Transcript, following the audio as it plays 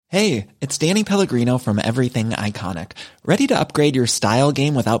Hey, it's Danny Pellegrino from Everything Iconic. Ready to upgrade your style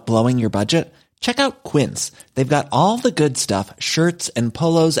game without blowing your budget? Check out Quince. They've got all the good stuff, shirts and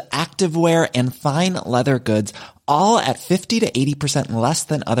polos, activewear, and fine leather goods, all at 50 to 80% less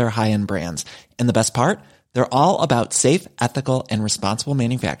than other high-end brands. And the best part? They're all about safe, ethical, and responsible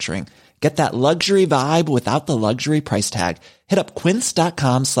manufacturing. Get that luxury vibe without the luxury price tag. Hit up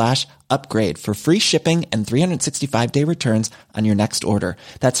quince.com/upgrade for free shipping and 365-day returns on your next order.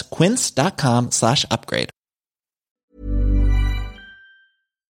 That's quince.com/upgrade.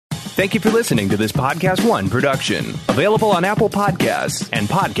 Thank you for listening to this Podcast One production. Available on Apple Podcasts and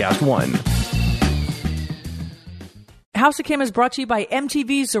Podcast One. House of Kim is brought to you by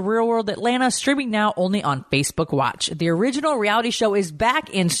MTV's The Real World Atlanta, streaming now only on Facebook Watch. The original reality show is back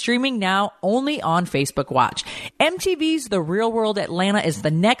and streaming now only on Facebook Watch. MTV's The Real World Atlanta is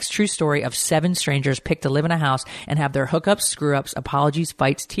the next true story of 7 strangers picked to live in a house and have their hookups, screw-ups, apologies,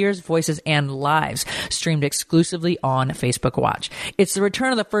 fights, tears, voices, and lives streamed exclusively on Facebook Watch. It's the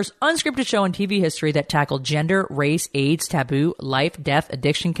return of the first unscripted show in TV history that tackled gender, race, AIDS, taboo, life, death,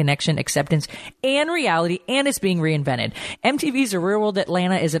 addiction, connection, acceptance, and reality, and it's being reinvented. MTV's The Real World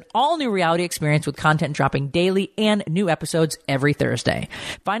Atlanta is an all-new reality experience with content dropping daily and new episodes every Thursday.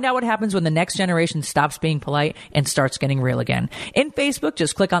 Find out what happens when the next generation stops being polite and starts getting real again. In Facebook,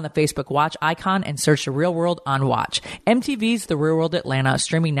 just click on the Facebook Watch icon and search The Real World on Watch. MTV's The Real World Atlanta,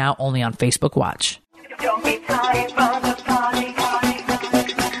 streaming now only on Facebook Watch. Don't be tired from the party.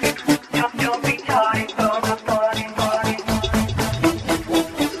 Don't be tired from the party.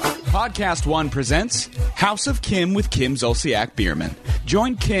 Podcast One presents House of Kim with Kim Zolciak Biermann.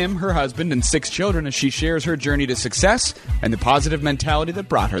 Join Kim, her husband, and 6 children as she shares her journey to success and the positive mentality that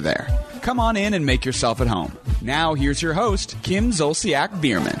brought her there. Come on in and make yourself at home. Now, here's your host, Kim Zolciak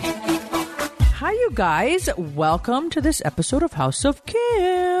Biermann. Hi, you guys. Welcome to this episode of House of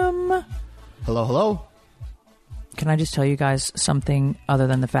Kim. Hello, hello. Can I just tell you guys something other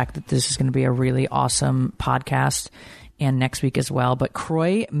than the fact that this is going to be a really awesome podcast and next week as well? But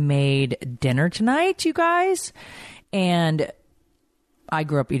Croy made dinner tonight, you guys. And I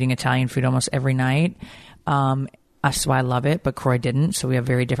grew up eating Italian food almost every night. That's why I love it, but Croy didn't. So we have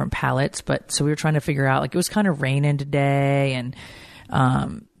very different palates. But so we were trying to figure out, like, it was kind of raining today and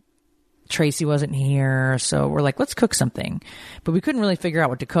Tracy wasn't here. So we're like, let's cook something. But we couldn't really figure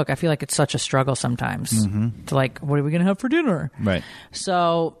out what to cook. I feel like it's such a struggle sometimes to, like, what are we going to have for dinner? Right.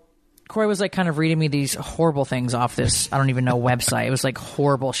 So Corey was like kind of reading me these horrible things off this, I don't even know, website. It was like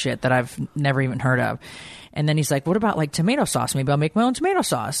horrible shit that I've never even heard of. And then he's like, what about like tomato sauce? Maybe I'll make my own tomato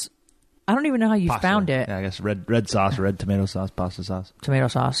sauce. I don't even know how you Pasta. found it. Yeah, I guess red sauce, red tomato sauce, pasta sauce. Tomato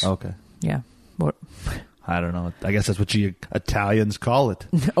sauce. Okay. Yeah. What? I don't know. I guess that's what you Italians call it.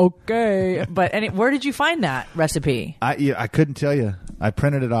 Okay. But where did you find that recipe? I couldn't tell you. I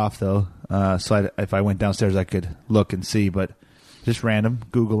printed it off, though. So if I went downstairs, I could look and see. But just random,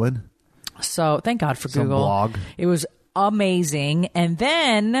 Googling. So thank God for Some Google. blog. It was amazing. And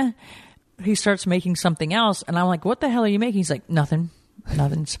then he starts making something else. And I'm like, what the hell are you making? He's like, nothing.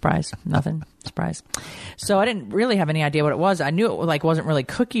 Surprise. Nothing. Surprise. So I didn't really have any idea what it was. I knew it like wasn't really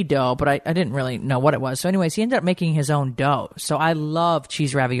cookie dough, but I didn't really know what it was. So anyways, he ended up making his own dough. So I love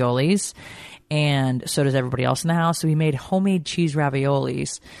cheese raviolis, and so does everybody else in the house. So he made homemade cheese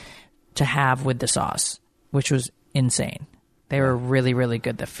raviolis to have with the sauce, which was insane. They were really, really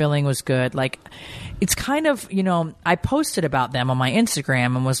good. The filling was good. Like, it's kind of, I posted about them on my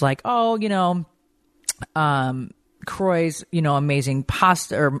Instagram and was like, oh, Croy's, amazing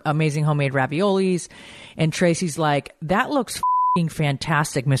pasta or amazing homemade raviolis. And Tracy's like, that looks f***ing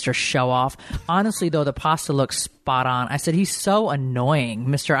fantastic, Mr. Show-Off. Honestly, though, the pasta looks spot on. I said, he's so annoying,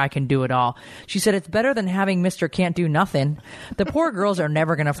 Mr. I Can Do It All. She said, it's better than having Mr. Can't Do Nothing. The poor girls are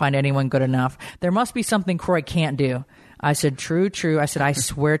never going to find anyone good enough. There must be something Croy can't do. I said, true. I said, I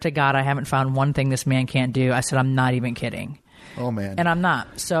swear to God, I haven't found one thing this man can't do. I said, I'm not even kidding. Oh, man. And I'm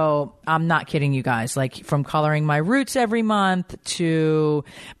not. So I'm not kidding you guys. Like, from coloring my roots every month to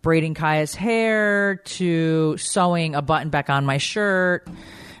braiding Kaya's hair to sewing a button back on my shirt.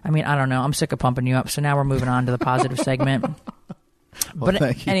 I mean, I don't know. I'm sick of pumping you up. So now we're moving on to the positive segment. Well,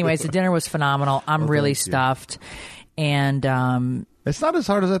 but anyways, the dinner was phenomenal. I'm really stuffed. And it's not as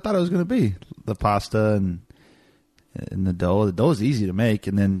hard as I thought it was going to be. The pasta and the dough. The dough is easy to make,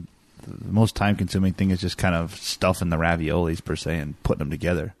 and then the most time-consuming thing is just kind of stuffing the raviolis per se and putting them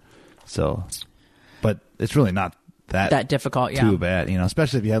together. So, but it's really not that difficult. Too bad,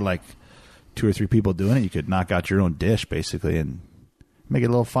 Especially if you had like 2 or 3 people doing it, you could knock out your own dish basically and make it a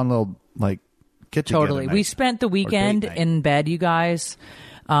little fun, like get together. Totally. We spent the weekend in bed, you guys,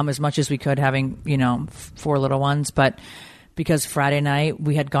 as much as we could, having 4 little ones, but. because Friday night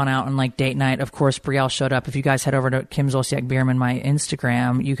we had gone out on like date night. Of course, Brielle showed up. If you guys head over to Kim Zolciak Bierman, my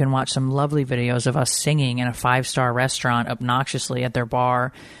Instagram, you can watch some lovely videos of us singing in a 5-star restaurant obnoxiously at their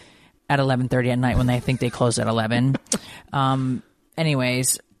bar at 11:30 at night when they think they close at 11.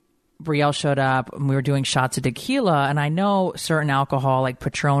 Anyways, Brielle showed up and we were doing shots of tequila, and I know certain alcohol like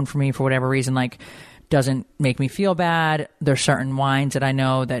Patron for me for whatever reason like doesn't make me feel bad. There's certain wines that I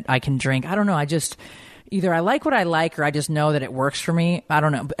know that I can drink. I don't know. I just either I like what I like or I just know that it works for me. I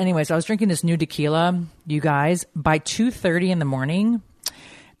don't know. But anyways, I was drinking this new tequila, you guys. By 2:30 in the morning,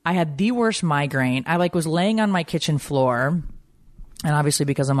 I had the worst migraine. I like was laying on my kitchen floor. And obviously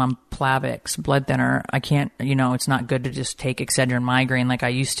because I'm on Plavix, blood thinner, I can't, it's not good to just take Excedrin migraine like I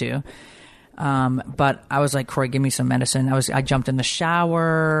used to. But I was like, Corey, give me some medicine. I jumped in the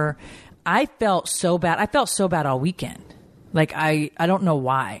shower. I felt so bad. I felt so bad all weekend. Like, I don't know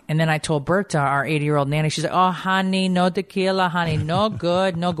why. And then I told Berta, our 80-year-old nanny, she's like, oh, honey, no tequila, honey, no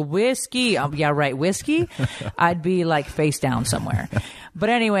good, no good. Whiskey. Yeah, right, whiskey? I'd be like face down somewhere. But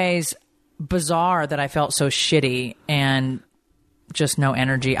anyways, bizarre that I felt so shitty and just no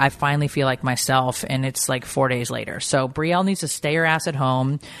energy. I finally feel like myself, and it's like 4 days later. So Brielle needs to stay her ass at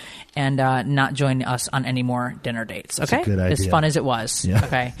home and not join us on any more dinner dates. Okay? That's a good idea. As fun as it was. Yeah.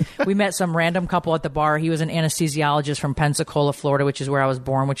 Okay. We met some random couple at the bar. He was an anesthesiologist from Pensacola, Florida, which is where I was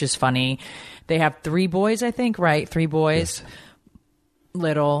born, which is funny. They have 3 boys, I think, right? 3 boys. Yes.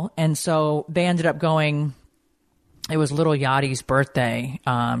 Little. And so they ended up going. It was Little Yachty's birthday.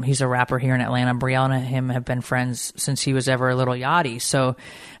 He's a rapper here in Atlanta. Brielle and him have been friends since he was ever a Little Yachty. So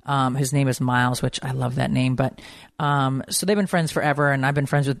his name is Miles, which I love that name. But so they've been friends forever, and I've been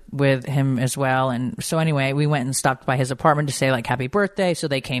friends with him as well. And so anyway, we went and stopped by his apartment to say like happy birthday. So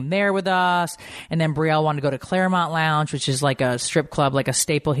they came there with us. And then Brielle wanted to go to Claremont Lounge, which is like a strip club, like a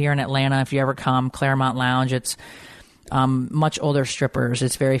staple here in Atlanta. If you ever come, Claremont Lounge, it's much older strippers.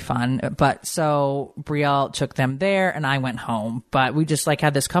 It's very fun. But so Brielle took them there and I went home. But we just like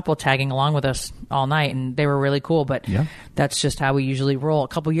had this couple tagging along with us all night and they were really cool. But that's just how we usually roll. A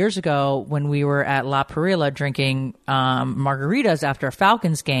couple years ago when we were at La Perilla drinking margaritas after a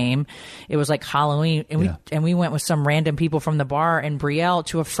Falcons game, it was like Halloween and we went with some random people from the bar and Brielle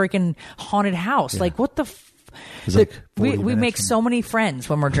to a freaking haunted house. Like what the we make so many friends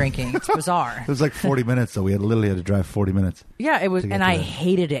when we're drinking. It's bizarre. It was like 40 minutes, though. We literally had to drive 40 minutes. Yeah, it was, and I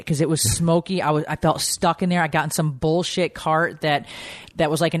hated it because it was smoky. I felt stuck in there. I got in some bullshit cart that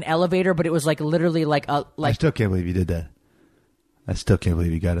was like an elevator, but it was like literally like a like. I still can't believe you did that. I still can't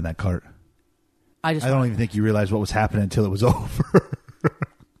believe you got in that cart. I don't even think you realized what was happening until it was over.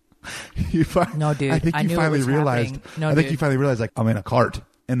 No, dude. I think you finally realized. You finally realized, like, I'm in a cart,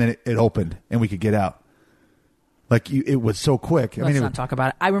 and then it opened, and we could get out. Like, it was so quick. Let's not talk about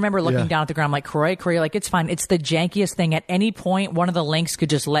it. I remember looking down at the ground like, Corey, like, it's fine. It's the jankiest thing. At any point, one of the links could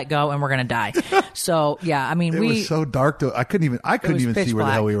just let go and we're going to die. So, yeah, I mean, it was so dark. I couldn't even see where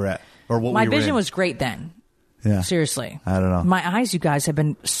the hell we were at or what My we were vision in. was great then. Yeah. Seriously. I don't know. My eyes, you guys, have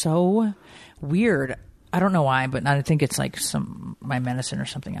been so weird. I don't know why, but I think it's like my medicine or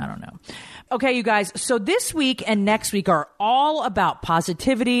something. I don't know. Okay, you guys. So this week and next week are all about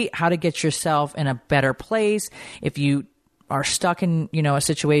positivity, how to get yourself in a better place. If you are stuck in, a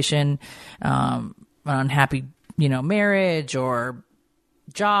situation, an unhappy, marriage or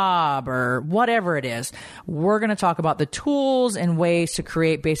job or whatever it is, we're going to talk about the tools and ways to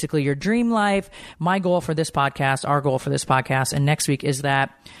create basically your dream life. My goal for this podcast, our goal for this podcast, and next week is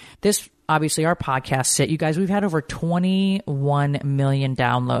that obviously our podcast you guys, we've had over 21 million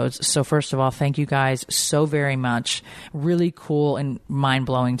downloads. So first of all, thank you guys so very much. Really cool and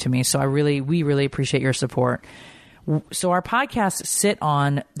mind-blowing to me. So we really appreciate your support. So our podcasts sit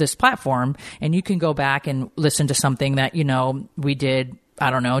on this platform and you can go back and listen to something that, we did,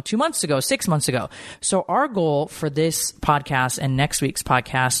 2 months ago, 6 months ago. So our goal for this podcast and next week's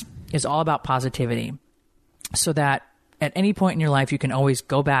podcast is all about positivity, so that at any point in your life, you can always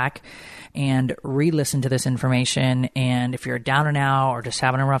go back and re-listen to this information. And if you're down and out or just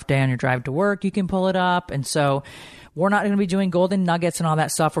having a rough day on your drive to work, you can pull it up. And so we're not going to be doing golden nuggets and all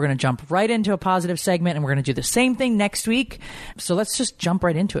that stuff. We're going to jump right into a positive segment, and we're going to do the same thing next week. So let's just jump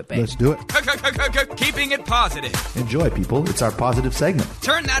right into it, babe. Let's do it. Keeping it positive. Enjoy, people. It's our positive segment.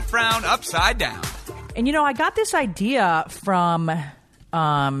 Turn that frown upside down. And, I got this idea from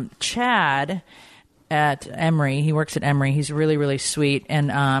Chad at Emory. He works at Emory. He's really, really sweet.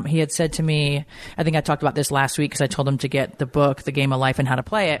 And he had said to me, I think I talked about this last week because I told him to get the book, The Game of Life and How to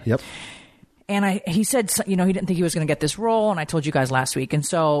Play It. Yep. And he said, he didn't think he was going to get this role. And I told you guys last week. And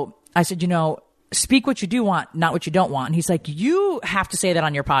so I said, speak what you do want, not what you don't want. And he's like, you have to say that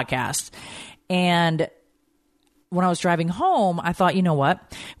on your podcast. And when I was driving home, I thought, you know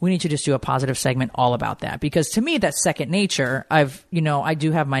what? We need to just do a positive segment all about that, because to me, that's second nature. I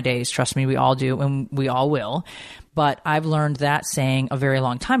do have my days. Trust me, we all do, and we all will. But I've learned that saying a very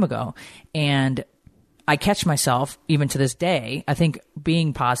long time ago. And I catch myself even to this day. I think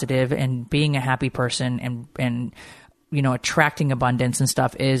being positive and being a happy person and attracting abundance and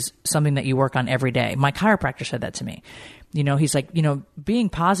stuff is something that you work on every day. My chiropractor said that to me. He's like, being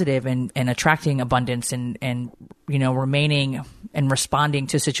positive and attracting abundance and remaining and responding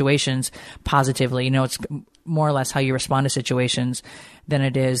to situations positively. It's more or less how you respond to situations than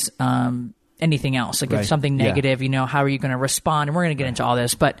it is anything else. Like, if something negative, how are you going to respond? And we're going to get into all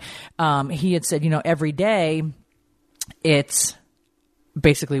this. But he had said, every day it's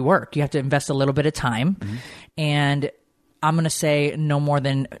basically work. You have to invest a little bit of time. Mm-hmm. And I'm going to say no more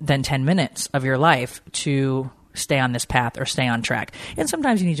than 10 minutes of your life to stay on this path or stay on track. And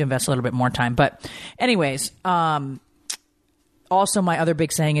sometimes you need to invest a little bit more time. But anyways, also my other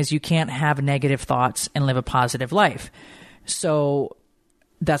big saying is you can't have negative thoughts and live a positive life. So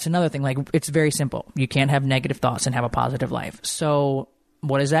that's another thing. Like, it's very simple. You can't have negative thoughts and have a positive life. So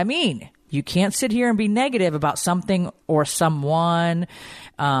what does that mean? You can't sit here and be negative about something or someone,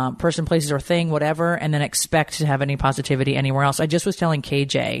 person, places, or thing, whatever, and then expect to have any positivity anywhere else. I just was telling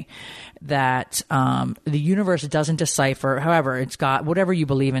KJ that the universe doesn't decipher. However, it's God, whatever you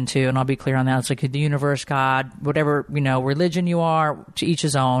believe into, and I'll be clear on that. It's like the universe, God, whatever, religion you are, to each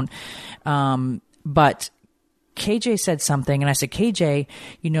his own. But KJ said something, and I said, KJ,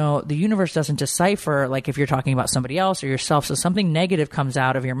 the universe doesn't decipher, like, if you're talking about somebody else or yourself. So something negative comes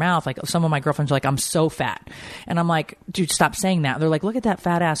out of your mouth. Like, some of my girlfriends are like, I'm so fat. And I'm like, dude, stop saying that. They're like, look at that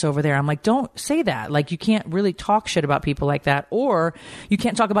fat ass over there. I'm like, don't say that. Like, you can't really talk shit about people like that, or you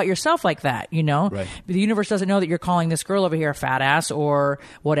can't talk about yourself like that, Right. The universe doesn't know that you're calling this girl over here a fat ass or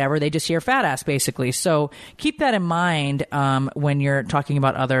whatever. They just hear fat ass, basically. So keep that in mind when you're talking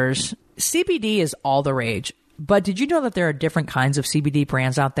about others. CBD is all the rage. But did you know that there are different kinds of CBD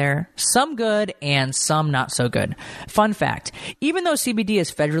brands out there? Some good and some not so good. Fun fact, even though CBD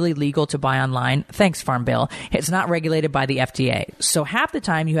is federally legal to buy online, thanks Farm Bill, it's not regulated by the FDA. So half the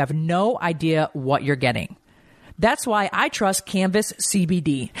time you have no idea what you're getting. That's why I trust Canvas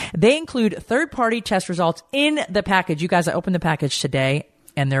CBD. They include third-party test results in the package. You guys, I opened the package today,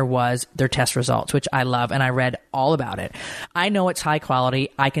 and there was their test results, which I love, and I read all about it. I know it's high quality.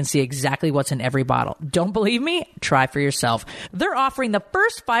 I can see exactly what's in every bottle. Don't believe me? Try for yourself. They're offering the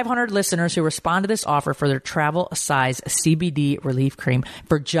first 500 listeners who respond to this offer for their travel size CBD relief cream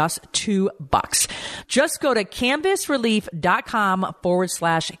for just $2. Just go to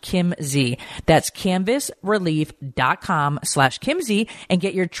canvasrelief.com/KimZ. That's canvasrelief.com/KimZ and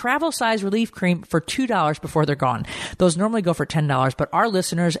get your travel size relief cream for $2 before they're gone. Those normally go for $10, but our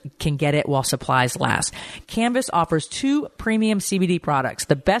listeners can get it while supplies last. Canvas offers 2 premium CBD products,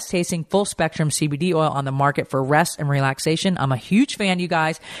 the best tasting full spectrum CBD oil on the market for rest and relaxation. I'm a huge fan, you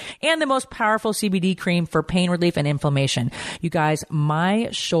guys. And the most powerful CBD cream for pain relief and inflammation. You guys, my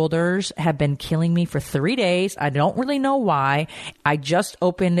shoulders have been killing me for 3 days. I don't really know why. I just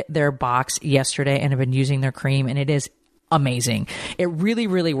opened their box yesterday and have been using their cream, and it is amazing. It really,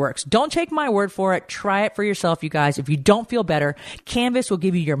 really works. Don't take my word for it. Try it for yourself, you guys. If you don't feel better, Canvas will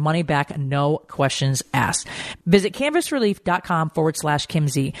give you your money back, no questions asked. Visit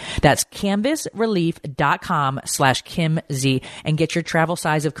canvasrelief.com/KimZ. That's canvasrelief.com/KimZ and get your travel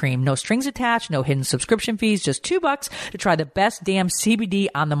size of cream. No strings attached, no hidden subscription fees, just $2 to try the best damn CBD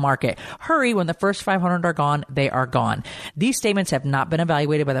on the market. Hurry, when the first 500 are gone, they are gone. These statements have not been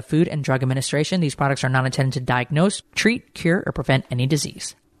evaluated by the Food and Drug Administration. These products are not intended to diagnose, treat, cure, or prevent any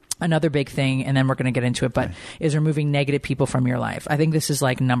disease. Another big thing, and then we're going to get into it, but is removing negative people from your life. I think this is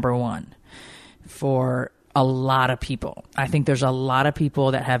like number one for a lot of people. I think there's a lot of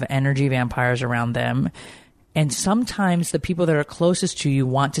people that have energy vampires around them. And sometimes the people that are closest to you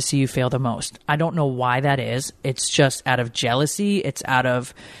want to see you fail the most. I don't know why that is. It's just out of jealousy. It's out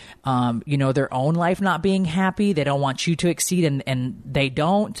of their own life not being happy. They don't want you to exceed, and they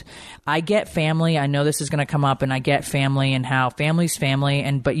don't. I get family. I know this is going to come up, and I get family and how family's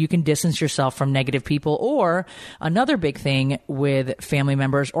family, but you can distance yourself from negative people. Or another big thing with family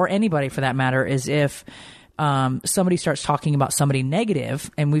members, or anybody for that matter, is if somebody starts talking about somebody negative,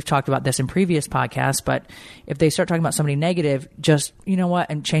 and we've talked about this in previous podcasts, but if they start talking about somebody negative, just,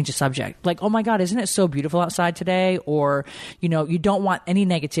 and change the subject. Like, oh my God, isn't it so beautiful outside today? Or, you don't want any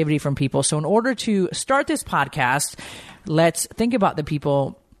negativity from people. So in order to start this podcast, let's think about the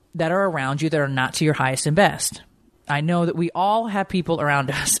people that are around you that are not to your highest and best. I know that we all have people around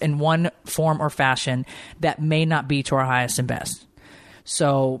us in one form or fashion that may not be to our highest and best.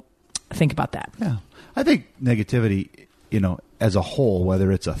 So think about that. Yeah. I think negativity, as a whole,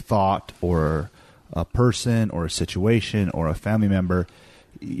 whether it's a thought or a person or a situation or a family member,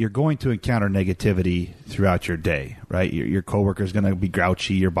 you're going to encounter negativity throughout your day, right? Your coworker is going to be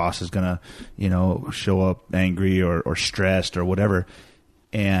grouchy. Your boss is going to, show up angry or stressed or whatever.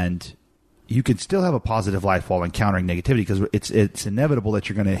 And you can still have a positive life while encountering negativity, because it's inevitable that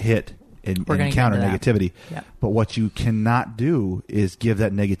you're going to hit and encounter negativity. Yeah. But what you cannot do is give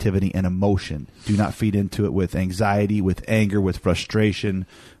that negativity an emotion. Do not feed into it with anxiety, with anger, with frustration,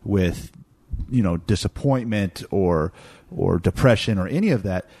 with disappointment or depression or any of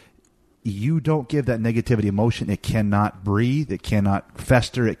that. You don't give that negativity emotion. It cannot breathe. It cannot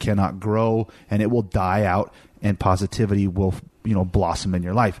fester. It cannot grow, and it will die out, and positivity will, blossom in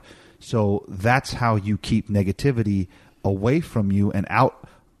your life. So that's how you keep negativity away from you and out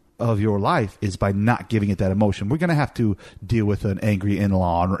of your life, is by not giving it that emotion. We're going to have to deal with an angry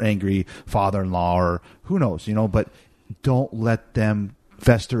in-law or angry father-in-law or who knows, but don't let them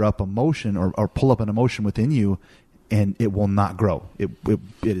fester up emotion or pull up an emotion within you, and it will not grow. It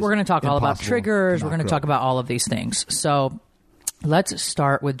is We're going to talk all about triggers. We're going to grow. talk about all of these things. So let's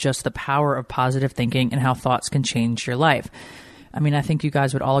start with just the power of positive thinking and how thoughts can change your life. I mean, I think you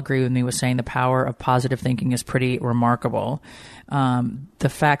guys would all agree with me with saying the power of positive thinking is pretty remarkable. The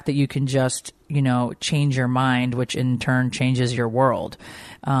fact that you can just, change your mind, which in turn changes your world.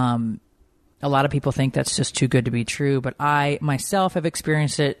 A lot of people think that's just too good to be true, but I myself have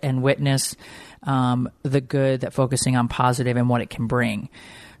experienced it and witnessed the good that focusing on positive and what it can bring.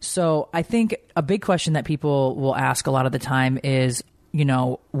 So I think a big question that people will ask a lot of the time is,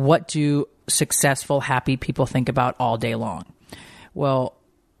 what do successful, happy people think about all day long? Well,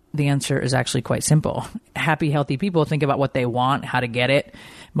 the answer is actually quite simple. Happy, healthy people think about what they want, how to get it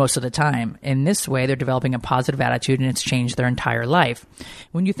most of the time. In this way, they're developing a positive attitude, and it's changed their entire life.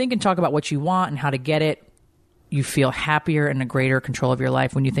 When you think and talk about what you want and how to get it, you feel happier and a greater control of your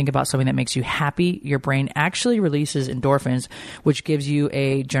life. When you think about something that makes you happy, your brain actually releases endorphins, which gives you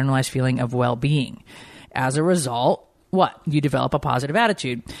a generalized feeling of well-being. As a result, what? You develop a positive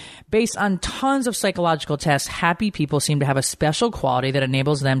attitude. Based on tons of psychological tests, happy people seem to have a special quality that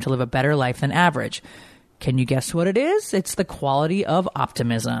enables them to live a better life than average. Can you guess what it is? It's the quality of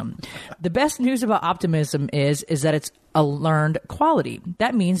optimism. The best news about optimism is that it's a learned quality.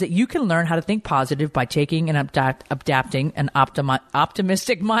 That means that you can learn how to think positive by taking and adapting an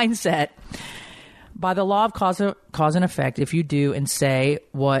optimistic mindset. By the law of cause and effect, if you do and say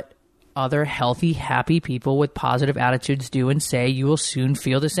what other healthy, happy people with positive attitudes do and say, you will soon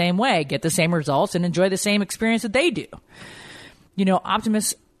feel the same way, get the same results, and enjoy the same experience that they do.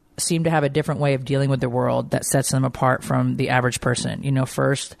 Optimists seem to have a different way of dealing with the world that sets them apart from the average person.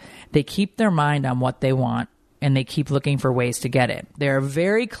 First, they keep their mind on what they want, and they keep looking for ways to get it. They're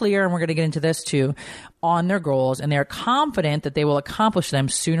very clear, and we're going to get into this too, on their goals, and they're confident that they will accomplish them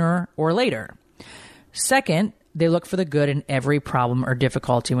sooner or later. Second, they look for the good in every problem or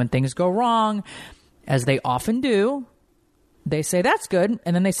difficulty. When things go wrong, as they often do, they say, that's good,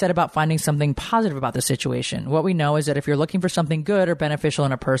 and then they set about finding something positive about the situation. What we know is that if you're looking for something good or beneficial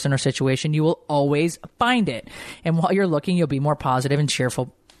in a person or situation, you will always find it. And while you're looking, you'll be more positive and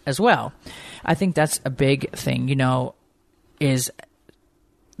cheerful as well. I think that's a big thing, is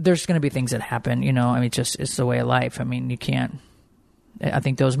there's going to be things that happen, it's the way of life. I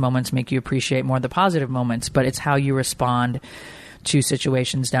think those moments make you appreciate more the positive moments, but it's how you respond to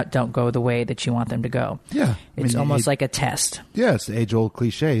situations that don't go the way that you want them to go. Yeah. It's almost like a test. Yeah, it's the age-old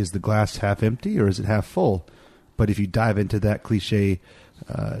cliche. Is the glass half empty or is it half full? But if you dive into that cliche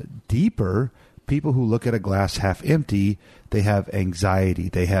deeper, people who look at a glass half empty, they have anxiety.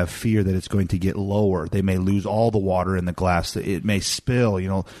 They have fear that it's going to get lower. They may lose all the water in the glass. It may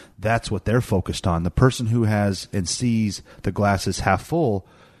spill. That's what they're focused on. The person who has and sees the glass is half full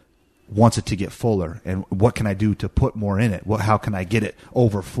wants it to get fuller. And what can I do to put more in it? How can I get it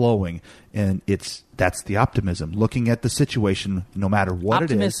overflowing? And that's the optimism. Looking at the situation, no matter what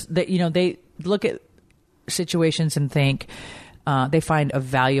Optimists, it is. They look at situations and think they find a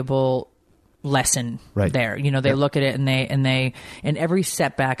valuable lesson there. They look at it and they in every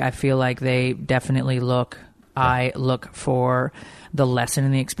setback, I feel like they definitely look. I look for the lesson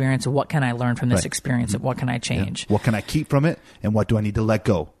in the experience. What can I learn from this experience? What can I change? What can I keep from it? And what do I need to let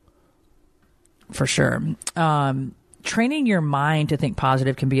go? For sure. Training your mind to think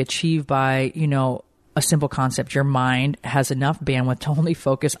positive can be achieved by, a simple concept. Your mind has enough bandwidth to only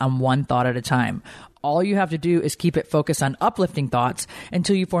focus on one thought at a time. All you have to do is keep it focused on uplifting thoughts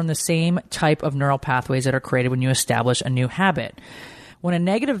until you form the same type of neural pathways that are created when you establish a new habit. When a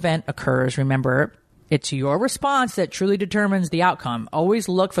negative event occurs, remember, It's your response that truly determines the outcome. Always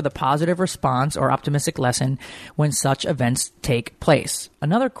look for the positive response or optimistic lesson when such events take place.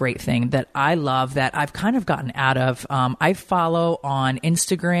 Another great thing that I love that I've kind of gotten out of, I follow on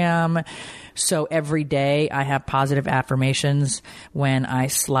Instagram. So every day I have positive affirmations when I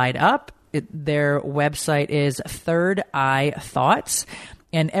slide up. Their website is Third Eye Thoughts.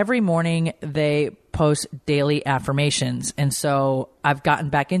 And every morning they post daily affirmations. And so I've gotten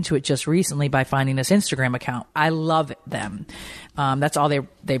back into it just recently by finding this Instagram account. I love them. That's all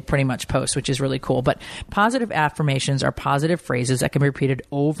they pretty much post, which is really cool. But positive affirmations are positive phrases that can be repeated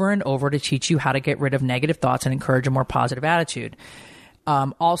over and over to teach you how to get rid of negative thoughts and encourage a more positive attitude.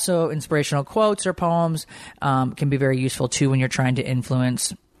 Also, inspirational quotes or poems can be very useful too when you're trying to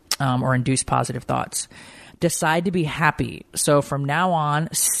influence or induce positive thoughts. Decide to be happy. So from now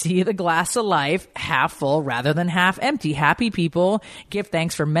on, see the glass of life half full rather than half empty. Happy people give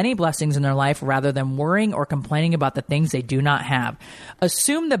thanks for many blessings in their life rather than worrying or complaining about the things they do not have.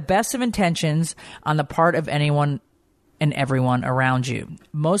 Assume the best of intentions on the part of anyone and everyone around you.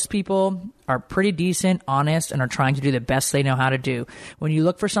 Most people are pretty decent, honest, and are trying to do the best they know how to do. When you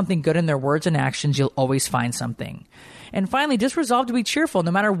look for something good in their words and actions, you'll always find something. And finally, just resolve to be cheerful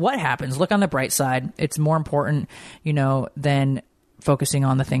no matter what happens. Look on the bright side. It's more important, than focusing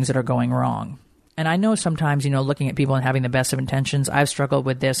on the things that are going wrong. And I know sometimes, looking at people and having the best of intentions, I've struggled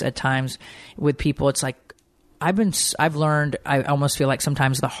with this at times with people. It's like I've learned, I almost feel like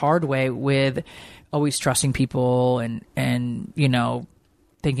sometimes the hard way with always trusting people and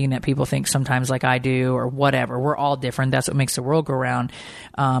thinking that people think sometimes like I do or whatever. We're all different. That's what makes the world go round.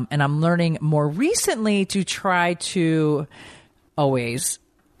 And I'm learning more recently to try to always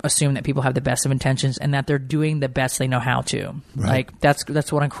assume that people have the best of intentions and that they're doing the best they know how to. Right. Like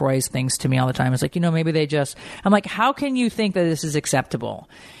that's one of Croy's things to me all the time. It's like, maybe they just, I'm like, how can you think that this is acceptable?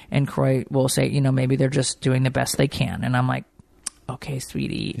 And Croy will say, maybe they're just doing the best they can. And I'm like, okay,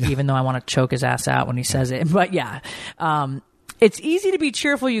 sweetie, even though I want to choke his ass out when he says it. But yeah, it's easy to be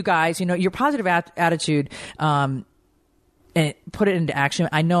cheerful, you guys. Your positive attitude, and put it into action.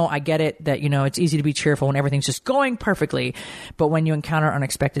 I know, I get it that, it's easy to be cheerful when everything's just going perfectly. But when you encounter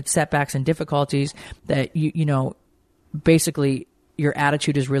unexpected setbacks and difficulties, that basically your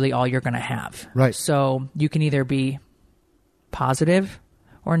attitude is really all you're going to have. Right. So you can either be positive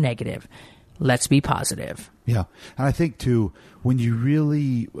or negative. Let's be positive. Yeah. And I think, too, when you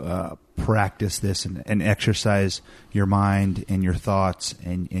really practice this and exercise your mind and your thoughts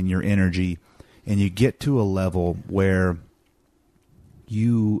and your energy, and you get to a level where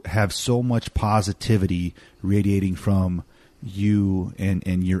you have so much positivity radiating from you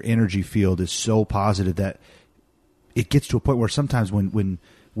and your energy field is so positive that it gets to a point where sometimes when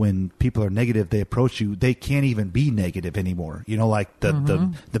people are negative, they approach you, they can't even be negative anymore. Like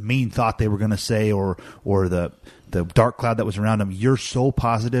the mean thought they were going to say or the dark cloud that was around them. You're so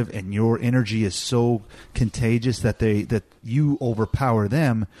positive and your energy is so contagious that you overpower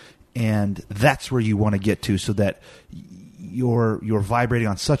them, and that's where you want to get to, so that you're vibrating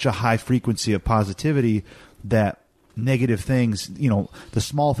on such a high frequency of positivity that negative things, the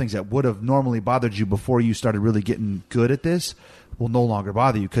small things that would have normally bothered you before you started really getting good at this, will no longer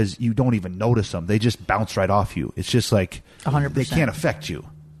bother you because you don't even notice them. They just bounce right off you. It's just like 100%. They can't affect you.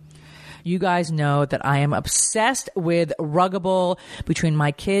 You guys know that I am obsessed with Ruggable. Between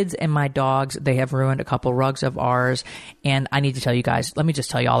my kids and my dogs, they have ruined a couple rugs of ours. And I need to tell you guys, let me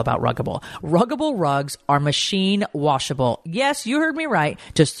just tell you all about Ruggable. Ruggable rugs are machine washable. Yes, you heard me right.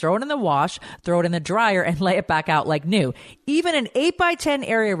 Just throw it in the wash, throw it in the dryer, and lay it back out like new. Even an 8x10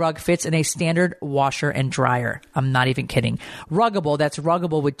 area rug fits in a standard washer and dryer. I'm not even kidding. Ruggable, that's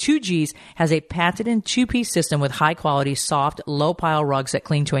Ruggable with 2 G's, has a patented 2-piece system with high-quality, soft, low-pile rugs that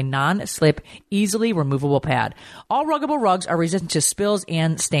cling to a non-slip, easily removable pad. All Ruggable rugs are resistant to spills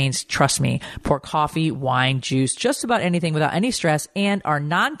and stains. Trust me. Pour coffee, wine, juice, just about anything without any stress, and are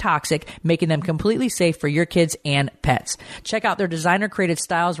non-toxic, making them completely safe for your kids and pets. Check out their designer-created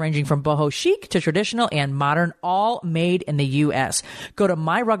styles ranging from boho chic to traditional and modern, all made in the U.S. Go to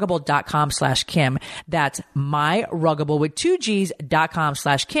myruggable.com/Kim. That's myruggable with 2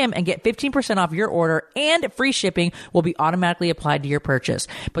 G's.com/Kim and get 15% off your order, and free shipping will be automatically applied to your purchase.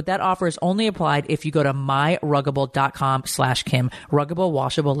 But that offer is only applied if you go to myruggable.com/Kim. Ruggable,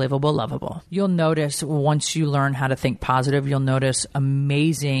 washable, livable, lovable. You'll notice once you learn how to think positive, you'll notice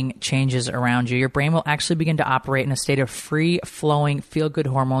amazing changes around you. Your brain will actually begin to operate in a state of free-flowing, feel-good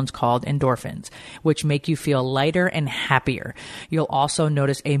hormones called endorphins, which make you feel lighter and happier. You'll also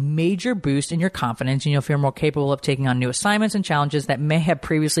notice a major boost in your confidence, and you'll feel more capable of taking on new assignments and challenges that may have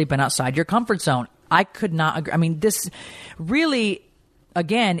previously been outside your comfort zone. I could not agree. I mean, this really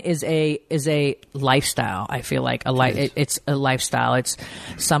again, is a lifestyle. I feel like it's a lifestyle. It's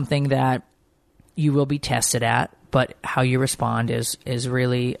something that you will be tested at, but how you respond is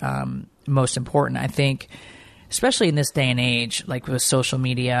really most important. I think, especially in this day and age, like with social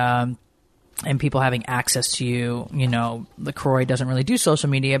media and people having access to you. You know, LaCroix doesn't really do social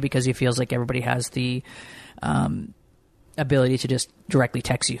media because he feels like everybody has the ability to just directly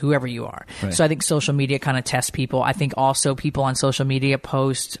text you, whoever you are. Right. So I think social media kind of tests people. I think also people on social media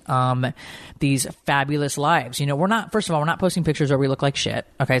post these fabulous lives. You know, first of all, we're not posting pictures where we look like shit.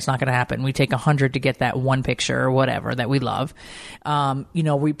 Okay, it's not going to happen. We take 100 to get that one picture or whatever that we love. You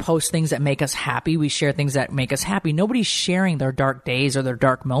know, we post things that make us happy. We share things that make us happy. Nobody's sharing their dark days or their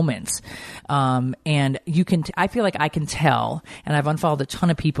dark moments. And you can, I feel like I can tell, and I've unfollowed a ton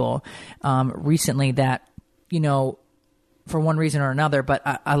of people recently that, you know, for one reason or another, but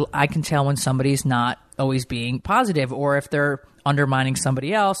I can tell when somebody's not always being positive, or if they're undermining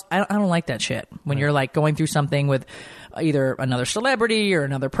somebody else. I don't like that shit. When you're like going through something with either another celebrity or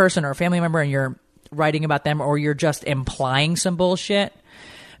another person or a family member and you're writing about them, or you're just implying some bullshit.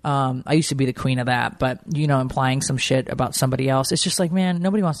 I used to be the queen of that, but you know, implying some shit about somebody else. It's just like, man,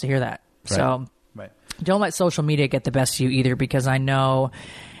 nobody wants to hear that. Right. So Right. don't let social media get the best of you either, because I know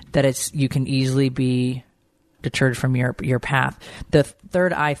that you can easily be deterred from your path. The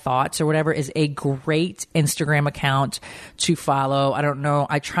Third Eye Thoughts or whatever is a great Instagram account to follow. I don't know.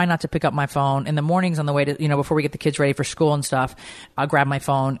 I try not to pick up my phone in the mornings on the way to, you know, before we get the kids ready for school and stuff. I'll grab my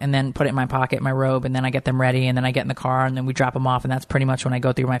phone and then put it in my pocket, my robe, and then I get them ready, and then I get in the car and then we drop them off, and that's pretty much when I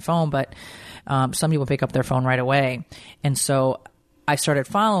go through my phone. But some people pick up their phone right away. And so I started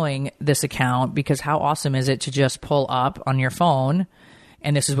following this account because how awesome is it to just pull up on your phone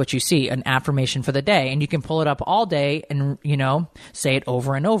and this is what you see, an affirmation for the day. And you can pull it up all day and, you know, say it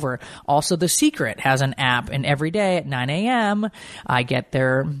over and over. Also, The Secret has an app, and every day at 9 a.m., I get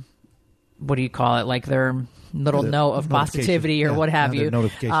their, what do you call it? Like their little note of positivity or what have you.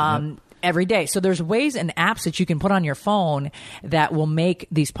 Notification, every day. So there's ways and apps that you can put on your phone that will make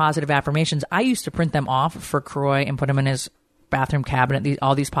these positive affirmations. I used to print them off for Croy and put them in his bathroom cabinet,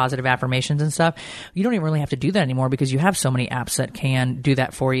 all these positive affirmations and stuff. You don't even really have to do that anymore because you have so many apps that can do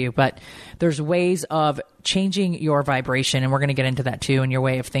that for you. But there's ways of changing your vibration, and we're going to get into that too, and your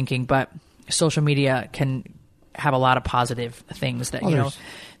way of thinking. But social media can have a lot of positive things that, you know,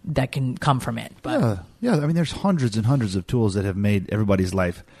 that can come from it. But yeah. I mean, there's hundreds and hundreds of tools that have made everybody's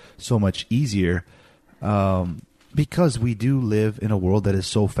life so much easier, because we do live in a world that is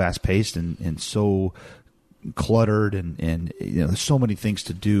so fast paced and so cluttered, and you know, there's so many things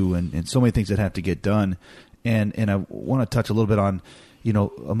to do and so many things that have to get done. And I want to touch a little bit on, you know,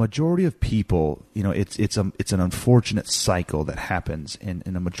 a majority of people, you know, it's an unfortunate cycle that happens, and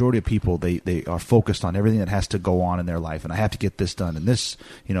a majority of people, they are focused on everything that has to go on in their life, and I have to get this done, and this,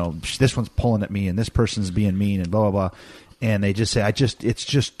 you know, this one's pulling at me, and this person's being mean, and blah blah blah. And they just say, it's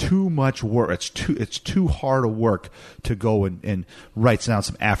just too much work. It's too hard a work to go and write down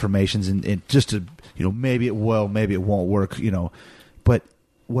some affirmations and just to, you know, maybe it will, maybe it won't work, you know. But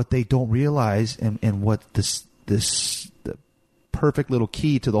what they don't realize, and what the perfect little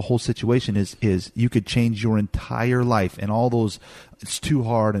key to the whole situation is you could change your entire life, and all those, it's too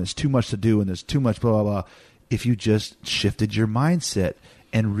hard and it's too much to do and there's too much blah blah blah, if you just shifted your mindset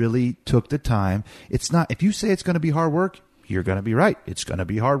and really took the time. It's not, if you say it's going to be hard work, you're going to be right. It's going to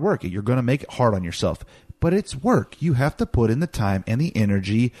be hard work. You're going to make it hard on yourself. But it's work. You have to put in the time and the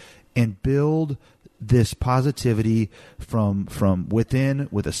energy and build this positivity from within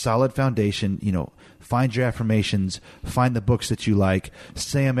with a solid foundation. You know, find your affirmations, find the books that you like,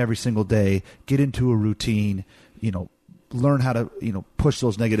 say them every single day, get into a routine, you know, learn how to, you know, push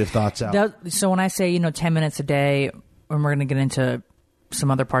those negative thoughts out. So when I say, you know, 10 minutes a day, and we're going to get into some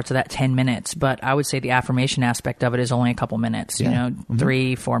other parts of that 10 minutes, but I would say the affirmation aspect of it is only a couple minutes, you know,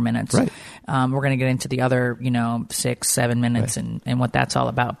 3-4 minutes. Right. We're going to get into the other, you know, 6-7 minutes and what that's all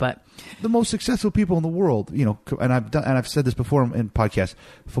about. But the most successful people in the world, you know, and I've said this before in podcasts,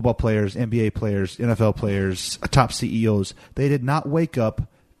 football players, NBA players, NFL players, top CEOs, they did not wake up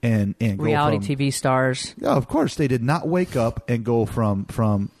and reality go from, TV stars. Yeah, of course, they did not wake up and go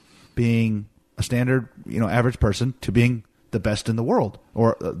from being a standard, you know, average person to being the best in the world,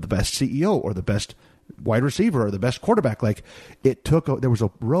 or the best CEO, or the best wide receiver, or the best quarterback. Like, there was a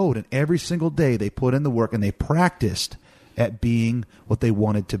road, and every single day they put in the work and they practiced at being what they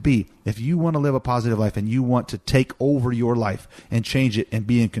wanted to be. If you want to live a positive life and you want to take over your life and change it and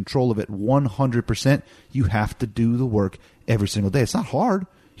be in control of it 100%, you have to do the work every single day. It's not hard.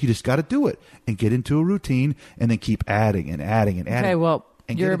 You just got to do it and get into a routine, and then keep adding and adding and adding. Okay, well,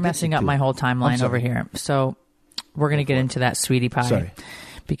 you're messing up my whole timeline over here. So We're going to get into that, sweetie pie. Sorry.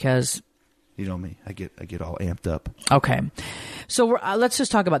 Because... You know me. I get all amped up. Okay. So let's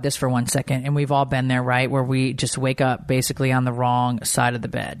just talk about this for 1 second. And we've all been there, right? Where we just wake up basically on the wrong side of the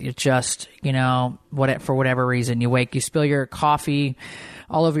bed. You just, for whatever reason, you spill your coffee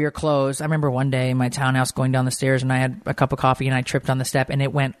all over your clothes. I remember one day in my townhouse going down the stairs and I had a cup of coffee and I tripped on the step and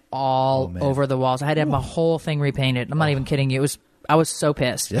it went all over the walls. I had to have my whole thing repainted. I'm not even kidding you. I was so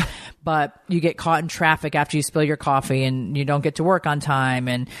pissed. Yeah. But you get caught in traffic after you spill your coffee and you don't get to work on time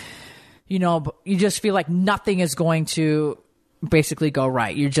and... you just feel like nothing is going to basically go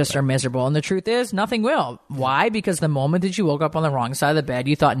right. You just are miserable. And the truth is, nothing will. Why? Because the moment that you woke up on the wrong side of the bed,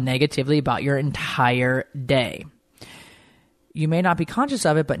 you thought negatively about your entire day. You may not be conscious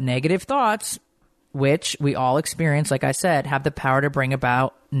of it, but negative thoughts, which we all experience, like I said, have the power to bring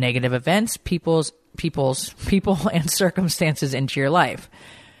about negative events, people and circumstances into your life.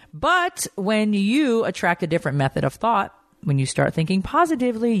 But when you attract a different method of thought, when you start thinking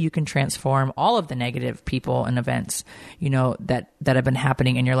positively, you can transform all of the negative people and events, that have been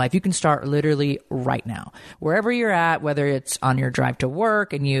happening in your life. You can start literally right now, wherever you're at, whether it's on your drive to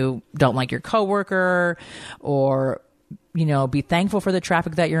work and you don't like your coworker, or, be thankful for the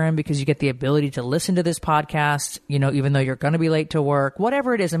traffic that you're in because you get the ability to listen to this podcast, even though you're going to be late to work,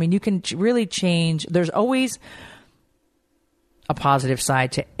 whatever it is. I mean, you can really change. There's always a positive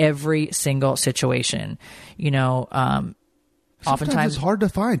side to every single situation, Oftentimes it's hard to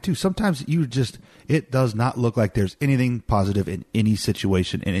find too. Sometimes it does not look like there's anything positive in any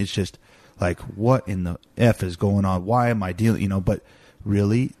situation. And it's just like, what in the F is going on? Why am I dealing, but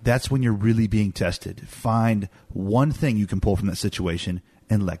really that's when you're really being tested. Find one thing you can pull from that situation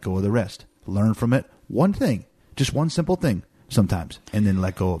and let go of the rest. Learn from it. One thing, just one simple thing sometimes, and then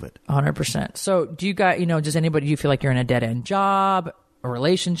let go of it. 100%. So do you got, do you feel like you're in a dead end job, a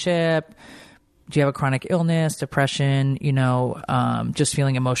relationship? Do you have a chronic illness, depression, just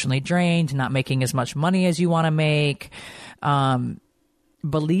feeling emotionally drained, not making as much money as you want to make?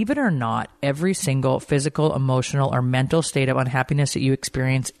 Believe it or not, every single physical, emotional, or mental state of unhappiness that you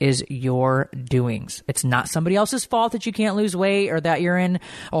experience is your doings. It's not somebody else's fault that you can't lose weight or that you're in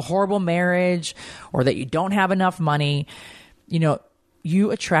a horrible marriage or that you don't have enough money.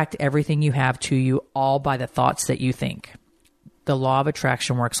 You attract everything you have to you all by the thoughts that you think. The law of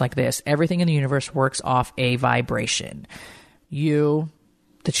attraction works like this. Everything in the universe works off a vibration. You,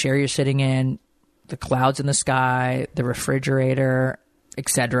 the chair you're sitting in, the clouds in the sky, the refrigerator,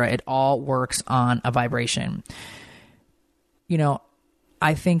 etc. It all works on a vibration.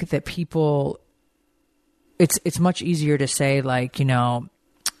 I think that people, it's much easier to say like,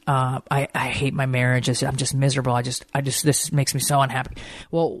 I hate my marriage. I'm just miserable. This makes me so unhappy.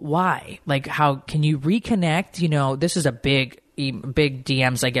 Well, why? Like, how can you reconnect? This is a big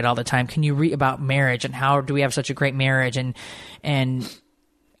DMs I get all the time. Can you read about marriage and how do we have such a great marriage? And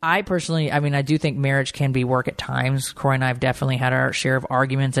I personally, I do think marriage can be work at times. Corey and I have definitely had our share of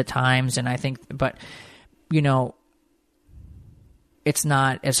arguments at times. And I think, but it's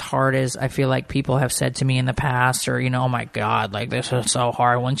not as hard as I feel like people have said to me in the past, or, oh my God, like this is so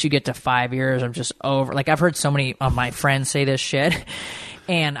hard. Once you get to 5 years, I'm just over. Like I've heard so many of my friends say this shit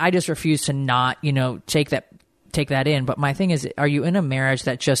and I just refuse to not, take that in. But my thing is, are you in a marriage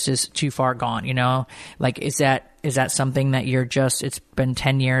that just is too far gone? Like, is that something that you're just, it's been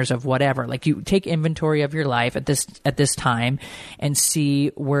 10 years of whatever, like you take inventory of your life at this time and see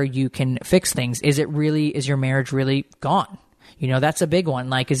where you can fix things. Is your marriage really gone? That's a big one.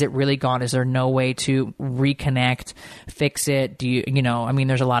 Like, is it really gone? Is there no way to reconnect, fix it? Do you,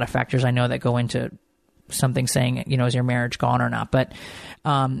 there's a lot of factors I know that go into something saying, is your marriage gone or not? But,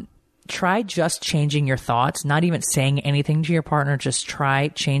 try just changing your thoughts, not even saying anything to your partner. Just try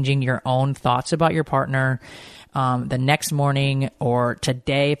changing your own thoughts about your partner, the next morning or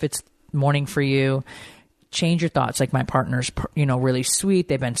today, if it's morning for you. Change your thoughts. Like, my partner's, really sweet.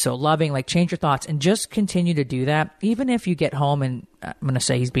 They've been so loving. Like, change your thoughts and just continue to do that. Even if you get home and I'm going to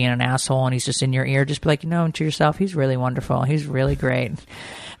say he's being an asshole and he's just in your ear, just be like, to yourself, he's really wonderful. He's really great.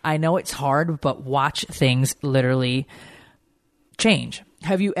 I know it's hard, but watch things literally change.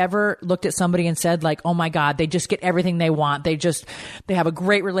 Have you ever looked at somebody and said like, oh my God, they just get everything they want. They have a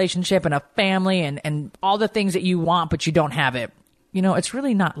great relationship and a family and all the things that you want, but you don't have it. It's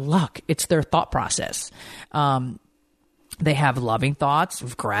really not luck. It's their thought process. They have loving thoughts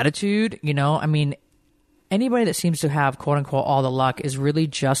of gratitude. Anybody that seems to have quote unquote all the luck is really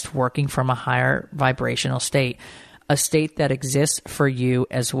just working from a higher vibrational state, a state that exists for you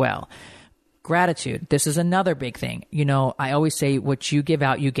as well. Gratitude. This is another big thing. I always say what you give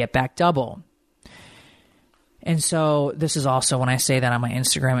out, you get back double. And so this is also when I say that on my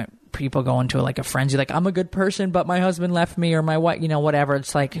Instagram, people go into like a frenzy, like, I'm a good person, but my husband left me, or my wife, whatever.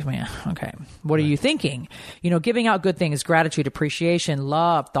 It's like, man, okay, what are you thinking? Giving out good things, gratitude, appreciation,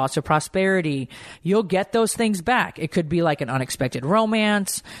 love, thoughts of prosperity, you'll get those things back. It could be like an unexpected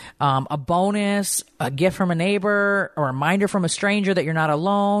romance, a bonus, a gift from a neighbor, or a reminder from a stranger that you're not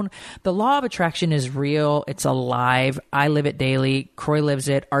alone. The law of attraction is real. It's alive. I live it daily. Croy lives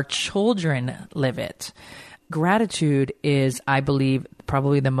it. Our children live it. Gratitude is, I believe,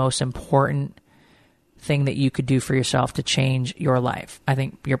 probably the most important thing that you could do for yourself to change your life. I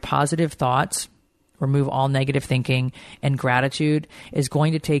think your positive thoughts, remove all negative thinking, and gratitude is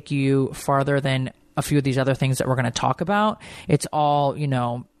going to take you farther than a few of these other things that we're going to talk about. It's all,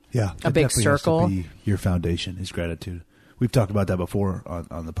 a big circle. Has to be your foundation is gratitude. We've talked about that before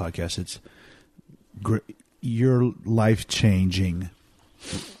on the podcast. It's your life changing.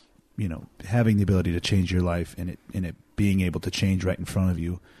 Having the ability to change your life and it being able to change right in front of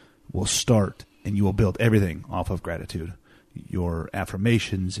you will start, and you will build everything off of gratitude. Your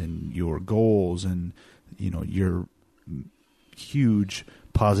affirmations and your goals and, your huge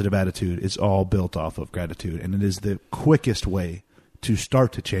positive attitude is all built off of gratitude. And it is the quickest way to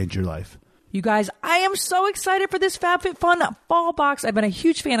start to change your life. You guys, I am so excited for this FabFitFun fall box. I've been a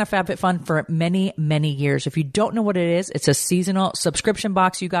huge fan of FabFitFun for many, many years. If you don't know what it is, it's a seasonal subscription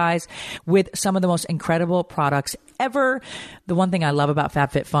box, you guys, with some of the most incredible products ever. The one thing I love about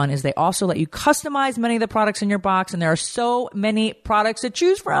FabFitFun is they also let you customize many of the products in your box, and there are so many products to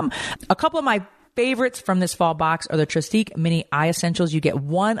choose from. A couple of my favorites from this fall box are the Trestique Mini Eye Essentials. You get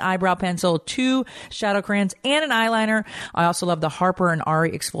 1 eyebrow pencil, 2 shadow crayons, and an eyeliner. I also love the Harper and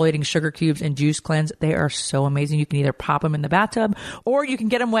Ari Exfoliating Sugar Cubes and Juice Cleanse. They are so amazing. You can either pop them in the bathtub, or you can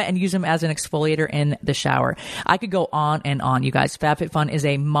get them wet and use them as an exfoliator in the shower. I could go on and on, you guys. FabFitFun is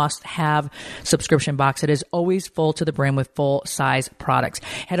a must-have subscription box. It is always full to the brim with full-size products.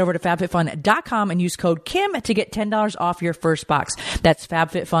 Head over to FabFitFun.com and use code Kim to get $10 off your first box. That's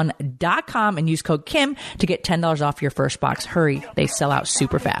FabFitFun.com and use code Kim to get $10 off your first box. Hurry, they sell out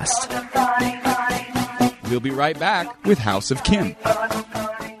super fast. We'll be right back with House of Kim.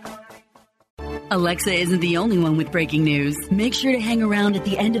 Alexa isn't the only one with breaking news. Make sure to hang around at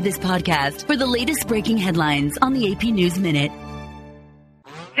the end of this podcast for the latest breaking headlines on the AP News Minute.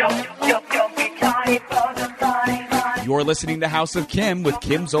 You're listening to House of Kim with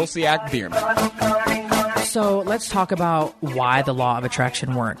Kim Zolciak Biermann. So let's talk about why the law of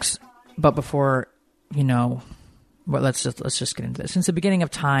attraction works. But before, let's just get into this. Since the beginning of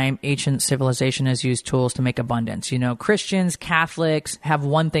time, ancient civilization has used tools to make abundance. Christians, Catholics have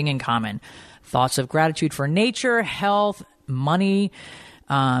one thing in common: thoughts of gratitude for nature, health, money.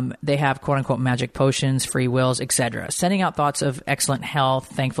 They have quote unquote magic potions, free wills, etc. Sending out thoughts of excellent health,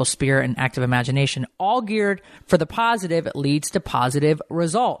 thankful spirit, and active imagination, all geared for the positive, leads to positive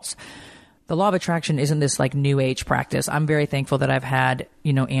results. The law of attraction isn't this like new age practice. I'm very thankful that I've had,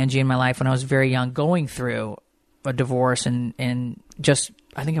 Angie in my life when I was very young, going through a divorce and just,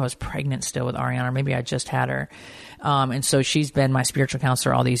 I think I was pregnant still with Ariana, or maybe I just had her. And so she's been my spiritual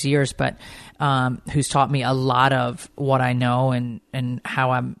counselor all these years, but who's taught me a lot of what I know and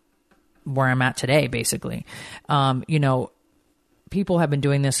how I'm where I'm at today, basically. People have been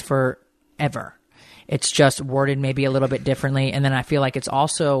doing this forever. It's just worded maybe a little bit differently. And then I feel like it's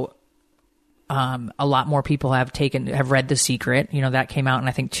also a lot more people have read The Secret. That came out in,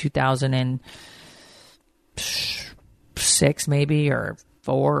 I think, 2006 maybe, or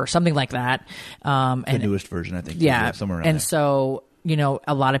 4 or something like that. The newest version, I think. Yeah. Somewhere around and there. So,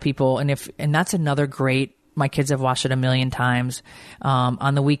 a lot of people, and that's another great, my kids have watched it 1,000,000 times.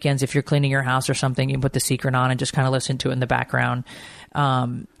 On the weekends, if you're cleaning your house or something, you can put The Secret on and just kind of listen to it in the background.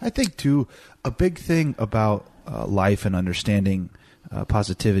 I think too, a big thing about life and understanding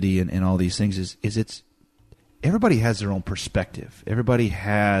positivity and all these things is it's everybody has their own perspective. Everybody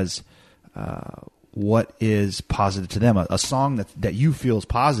has what is positive to them. A song that you feel is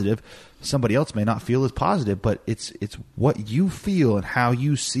positive, somebody else may not feel as positive, but it's what you feel and how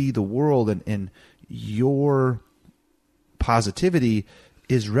you see the world, and your positivity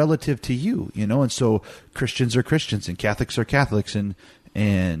is relative to you, and so Christians are Christians and Catholics are Catholics, and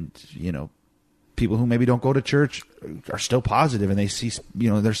people who maybe don't go to church are still positive, and they see,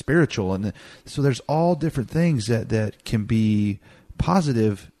 they're spiritual. And so there's all different things that can be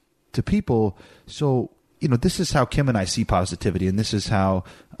positive to people. So, this is how Kim and I see positivity, and this is how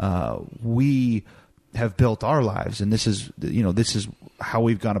we have built our lives, and this is how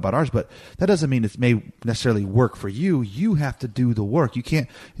we've gone about ours. But that doesn't mean it may necessarily work for you. You have to do the work. You can't,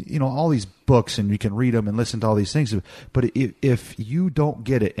 all these books, and you can read them and listen to all these things. But if you don't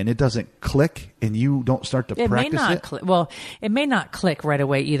get it and it doesn't click, and you don't start to practice it, it may not click right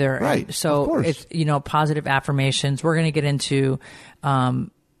away either. Right. And so of course. it's positive affirmations. We're going to get into.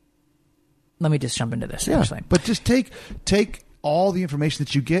 Let me just jump into this. Yeah. Actually. But just take all the information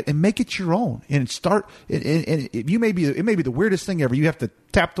that you get and make it your own, and start. And it may be the weirdest thing ever. You have to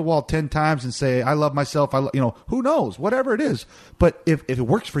tap the wall 10 times and say, "I love myself." Who knows? Whatever it is. But if it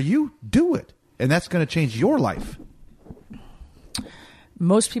works for you, do it, and that's going to change your life.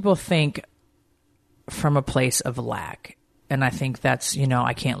 Most people think from a place of lack. And I think that's,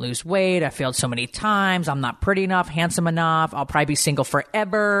 I can't lose weight. I failed so many times. I'm not pretty enough, handsome enough. I'll probably be single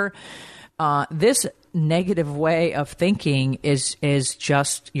forever. This negative way of thinking is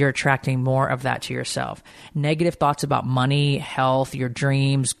just you're attracting more of that to yourself. Negative thoughts about money, health, your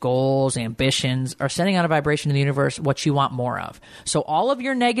dreams, goals, ambitions are sending out a vibration to the universe what you want more of. So all of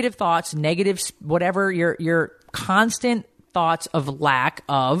your negative thoughts, whatever your constant thoughts of lack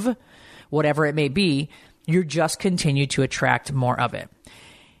of whatever it may be, you just continue to attract more of it.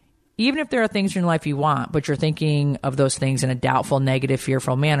 Even if there are things in your life you want, but you're thinking of those things in a doubtful, negative,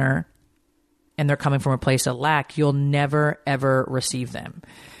 fearful manner, and they're coming from a place of lack, you'll never, ever receive them.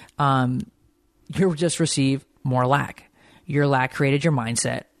 You'll just receive more lack. Your lack created your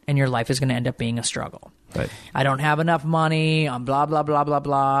mindset, and your life is going to end up being a struggle. Right. I don't have enough money. I'm blah, blah, blah, blah,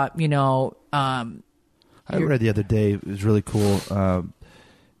 blah. I read the other day. It was really cool.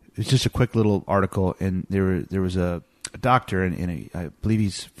 It's just a quick little article, and there was a doctor, and I believe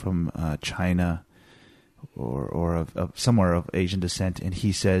he's from China or of somewhere of Asian descent, and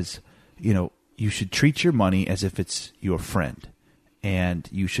he says, you should treat your money as if it's your friend, and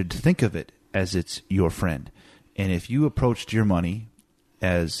you should think of it as it's your friend. And if you approached your money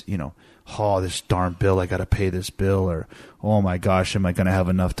as, this darn bill, I got to pay this bill, or, oh my gosh, am I going to have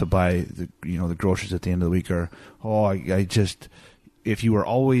enough to buy the groceries at the end of the week, or, if you were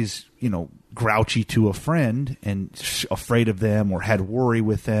always, grouchy to a friend and afraid of them or had worry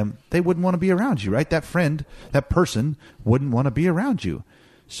with them, they wouldn't want to be around you, right? That friend, that person wouldn't want to be around you.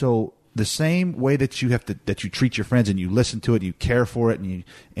 So the same way that you treat your friends, and you listen to it, and you care for it,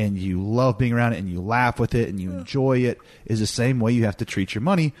 and you love being around it, and you laugh with it, and you enjoy it, is the same way you have to treat your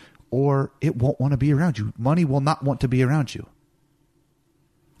money, or it won't want to be around you. Money will not want to be around you.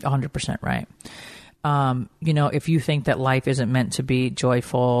 100% right. If you think that life isn't meant to be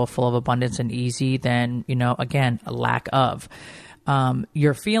joyful, full of abundance and easy, then, again, a lack of.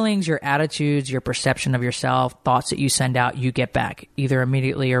 Your feelings, your attitudes, your perception of yourself, thoughts that you send out, you get back either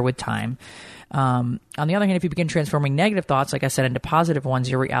immediately or with time. On the other hand, if you begin transforming negative thoughts, like I said, into positive ones,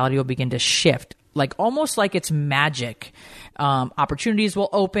 your reality will begin to shift, almost like it's magic. Opportunities will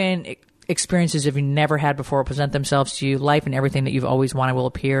open. Experiences you've never had before will present themselves to you. Life and everything that you've always wanted will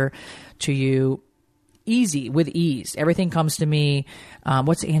appear to you with ease. Everything comes to me.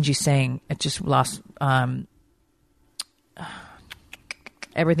 What's Angie saying? It just lost.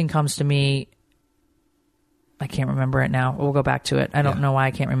 Everything comes to me. I can't remember it now. We'll go back to it. I don't know why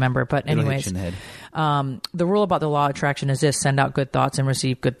I can't remember. But anyways, the rule about the law of attraction is this: send out good thoughts and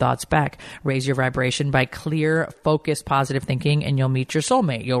receive good thoughts back. Raise your vibration by clear, focused, positive thinking, and you'll meet your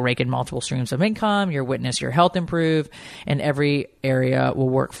soulmate. You'll rake in multiple streams of income. You'll witness your health improve, and every area will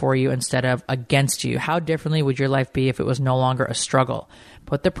work for you instead of against you. How differently would your life be if it was no longer a struggle?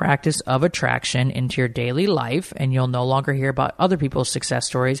 Put the practice of attraction into your daily life, and you'll no longer hear about other people's success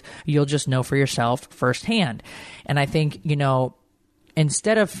stories. You'll just know for yourself firsthand. And I think,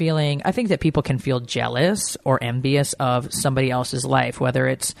 instead of I think that people can feel jealous or envious of somebody else's life, whether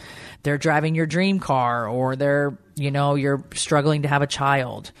it's they're driving your dream car or you're struggling to have a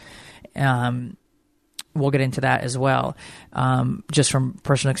child. We'll get into that as well, just from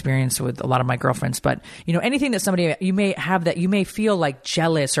personal experience with a lot of my girlfriends. But, anything that somebody, you may feel like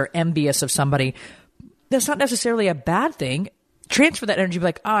jealous or envious of somebody, that's not necessarily a bad thing. Transfer that energy, be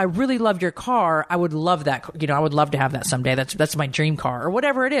like, oh, I really love your car. I would love that. I would love to have that someday. That's my dream car, or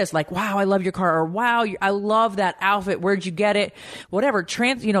whatever it is. Like, wow, I love your car, or wow, I love that outfit. Where'd you get it? Whatever.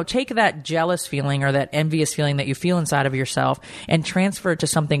 Take that jealous feeling or that envious feeling that you feel inside of yourself and transfer it to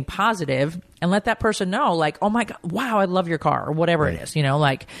something positive, and let that person know, like, oh my God, wow, I love your car, or whatever it is.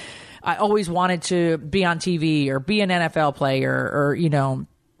 Like, I always wanted to be on TV or be an NFL player, or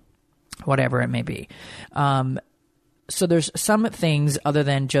whatever it may be. So there's some things other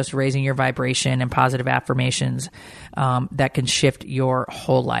than just raising your vibration and positive affirmations that can shift your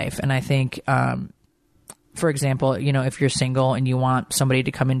whole life. And I think, for example, if you're single and you want somebody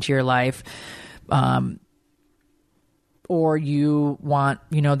to come into your life, or you want,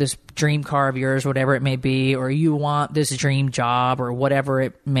 this dream car of yours, whatever it may be, or you want this dream job or whatever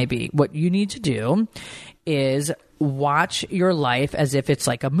it may be. What you need to do is watch your life as if it's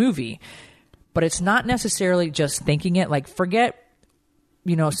like a movie, but it's not necessarily just thinking it. Like, forget,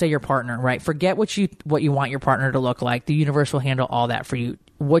 say your partner, right? Forget what you want your partner to look like. The universe will handle all that for you.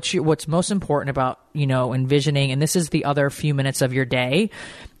 What's most important about, envisioning, and this is the other few minutes of your day,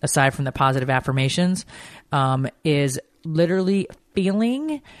 aside from the positive affirmations, is literally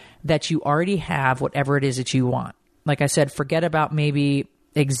feeling that you already have whatever it is that you want. Like I said, forget about maybe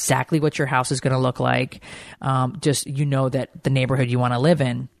exactly what your house is going to look like. Just, that the neighborhood you want to live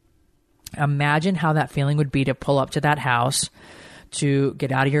in. Imagine how that feeling would be to pull up to that house, to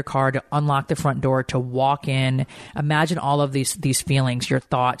get out of your car, to unlock the front door, to walk in. Imagine all of these feelings, your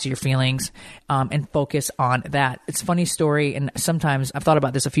thoughts, your feelings, and focus on that. It's a funny story, and sometimes I've thought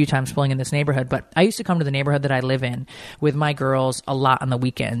about this a few times pulling in this neighborhood, but I used to come to the neighborhood that I live in with my girls a lot on the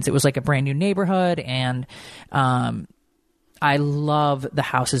weekends. It was like a brand new neighborhood, and I love the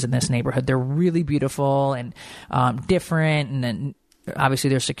houses in this neighborhood. They're really beautiful and different, and then obviously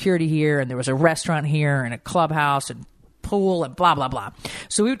there's security here, and there was a restaurant here, and a clubhouse, and pool, and blah, blah, blah.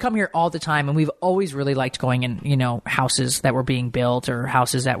 So we would come here all the time, and we've always really liked going in, houses that were being built or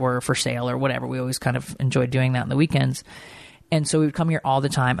houses that were for sale or whatever. We always kind of enjoyed doing that on the weekends. And so we would come here all the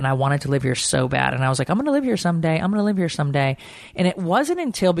time, and I wanted to live here so bad. And I was like, I'm going to live here someday. I'm going to live here someday. And it wasn't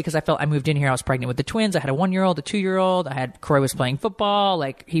until, because I moved in here, I was pregnant with the twins. I had a 1-year-old, a 2-year-old. Croy was playing football.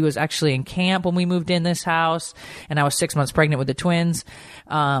 Like, he was actually in camp when we moved in this house, and I was 6 months pregnant with the twins.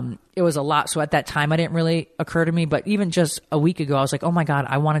 It was a lot. So at that time, it didn't really occur to me. But even just a week ago, I was like, oh my God,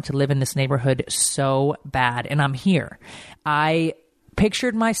 I wanted to live in this neighborhood so bad. And I'm here. I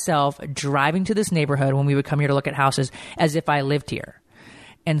pictured myself driving to this neighborhood when we would come here to look at houses as if I lived here.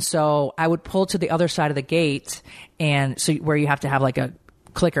 And so I would pull to the other side of the gate, and so where you have to have like a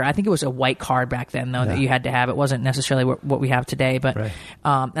clicker. I think it was a white card back then, though, that you had to have. It wasn't necessarily what we have today, but right.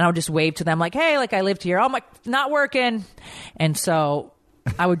 And I would just wave to them like, hey, like, I lived here. Oh my, not working. And so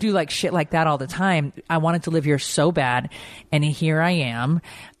I would do like shit like that all the time. I wanted to live here so bad, and here I am.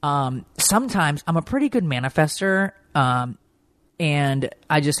 Sometimes I'm a pretty good manifester, and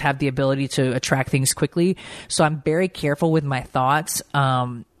I just have the ability to attract things quickly. So I'm very careful with my thoughts,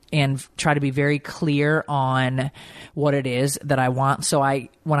 and try to be very clear on what it is that I want. So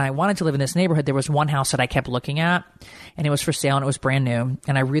when I wanted to live in this neighborhood, there was one house that I kept looking at, and it was for sale, and it was brand new,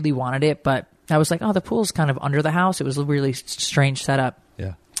 and I really wanted it, but I was like, oh, the pool's kind of under the house. It was a really strange setup.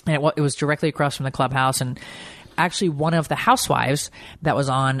 Yeah. And it was directly across from the clubhouse, and actually one of the housewives that was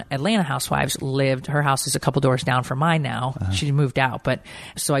on Atlanta Housewives her house is a couple doors down from mine now. Uh-huh. She moved out, but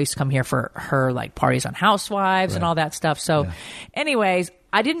so I used to come here for her like parties on Housewives and all that stuff. So anyways,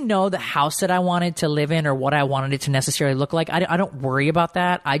 I didn't know the house that I wanted to live in or what I wanted it to necessarily look like. I don't worry about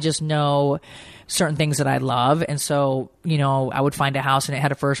that. I just know certain things that I love. And so, I would find a house and it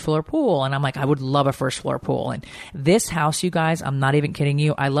had a first floor pool, and I'm like, I would love a first floor pool. And this house, you guys, I'm not even kidding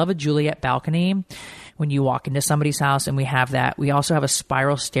you, I love a Juliet balcony when you walk into somebody's house, and we have that. We also have a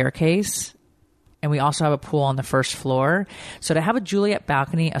spiral staircase, and we also have a pool on the first floor. So to have a Juliet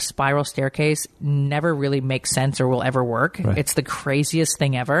balcony, a spiral staircase, never really makes sense or will ever work. Right. It's the craziest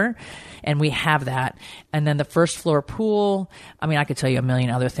thing ever. And we have that. And then the first floor pool, I mean, I could tell you a million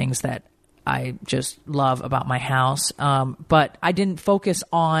other things that I just love about my house. But I didn't focus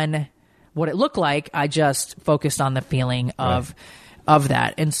on what it looked like. I just focused on the feeling of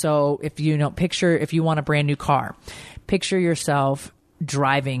that. And so if you want a brand new car, picture yourself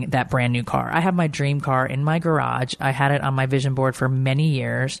driving that brand new car. I have my dream car in my garage. I had it on my vision board for many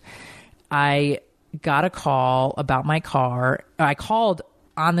years. I got a call about my car. I called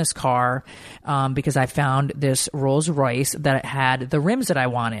on this car because I found this Rolls Royce that had the rims that I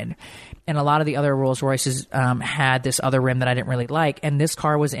wanted. And a lot of the other Rolls Royces had this other rim that I didn't really like. And this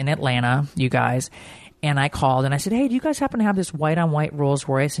car was in Atlanta, you guys. And I called and I said, hey, do you guys happen to have this white on white Rolls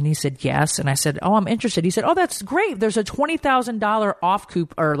Royce? And he said, yes. And I said, oh, I'm interested. He said, oh, that's great. There's a $20,000 off coup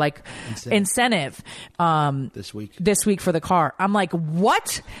or like incentive this week for the car. I'm like,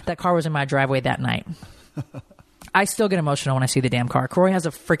 what? That car was in my driveway that night. I still get emotional when I see the damn car. Croy has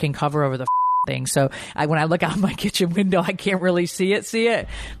a freaking cover over the thing. So when I look out my kitchen window, I can't really see it.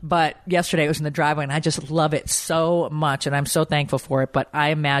 But yesterday it was in the driveway, and I just love it so much, and I'm so thankful for it. But I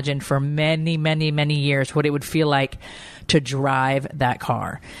imagined for many, many, many years what it would feel like to drive that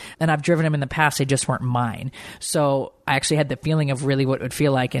car. And I've driven them in the past. They just weren't mine. So I actually had the feeling of really what it would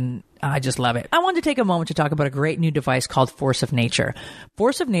feel like, and I just love it. I wanted to take a moment to talk about a great new device called Force of Nature.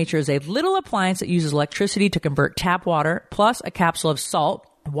 Force of Nature is a little appliance that uses electricity to convert tap water plus a capsule of salt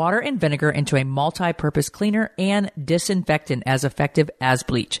water and vinegar into a multi-purpose cleaner and disinfectant as effective as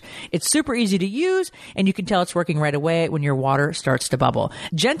bleach. It's super easy to use, and you can tell it's working right away when your water starts to bubble.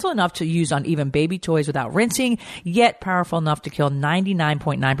 Gentle enough to use on even baby toys without rinsing, yet powerful enough to kill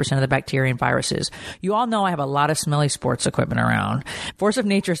 99.9% of the bacteria and viruses. You all know I have a lot of smelly sports equipment around. Force of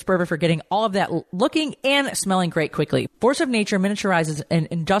Nature is perfect for getting all of that looking and smelling great quickly. Force of Nature miniaturizes an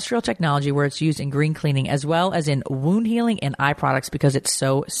industrial technology where it's used in green cleaning as well as in wound healing and eye products because it's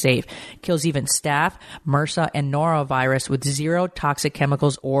so safe. Kills even staph, MRSA, and norovirus with zero toxic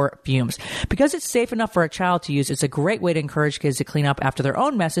chemicals or fumes. Because it's safe enough for a child to use, it's a great way to encourage kids to clean up after their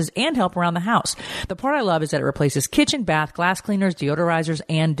own messes and help around the house. The part I love is that it replaces kitchen, bath, glass cleaners, deodorizers,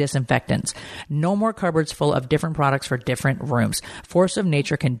 and disinfectants. No more cupboards full of different products for different rooms. Force of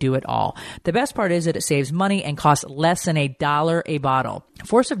Nature can do it all. The best part is that it saves money and costs less than $1 a bottle.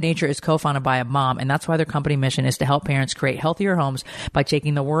 Force of Nature is co-founded by a mom, and that's why their company mission is to help parents create healthier homes by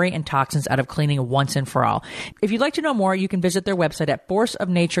taking the worry and toxins out of cleaning once and for all. If you'd like to know more, you can visit their website at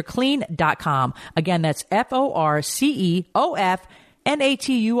forceofnatureclean.com. Again, that's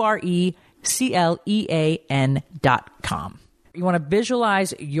FORCEOFNATURECLEAN.com. You want to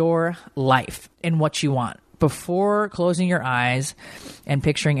visualize your life and what you want. Before closing your eyes and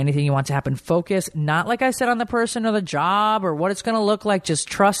picturing anything you want to happen, focus, not like I said, on the person or the job or what it's going to look like. Just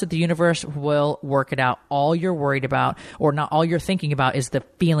trust that the universe will work it out. All you're worried about, or not all you're thinking about, is the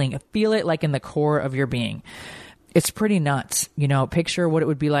feeling. Feel it like in the core of your being. It's pretty nuts. You know, picture what it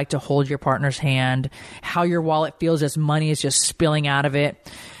would be like to hold your partner's hand, how your wallet feels as money is just spilling out of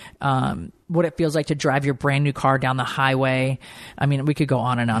it. What it feels like to drive your brand new car down the highway. I mean, we could go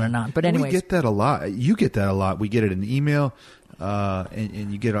on and on and on. But anyways, we get that a lot. You get that a lot. We get it in email,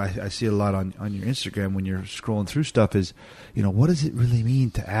 and you get. I see it a lot on your Instagram when you're scrolling through stuff. Is, you know, what does it really mean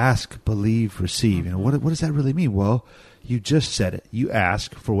to ask, believe, receive? You know, what does that really mean? Well, you just said it. You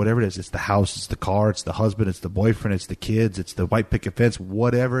ask for whatever it is. It's the house, it's the car, it's the husband, it's the boyfriend, it's the kids, it's the white picket fence,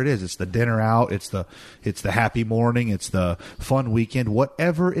 whatever it is. It's the dinner out, it's the happy morning, it's the fun weekend,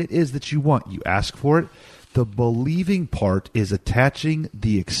 whatever it is that you want. You ask for it. The believing part is attaching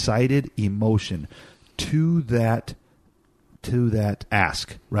the excited emotion to that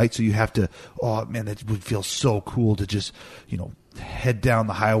ask, right? So you have to, oh man, that would feel so cool to just, you know, head down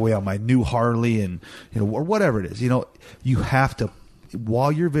the highway on my new Harley, and, you know, or whatever it is. You know, you have to, while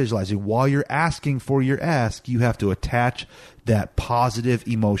you're visualizing, while you're asking for your ask, you have to attach that positive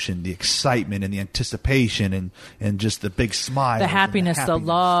emotion, the excitement and the anticipation and just the big smile, the happiness, the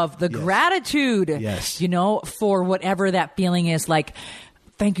love, the gratitude, yes, you know, for whatever that feeling is. Like,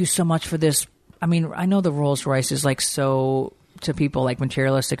 thank you so much for this. I mean, I know the Rolls Royce is like so, to people, like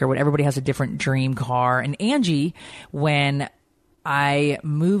materialistic or what. Everybody has a different dream car. And Angie, when I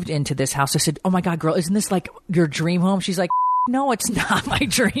moved into this house, I said, oh my God, girl, isn't this like your dream home? She's like, no, it's not my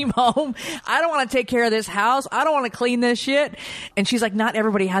dream home. I don't want to take care of this house. I don't want to clean this shit. And she's like, not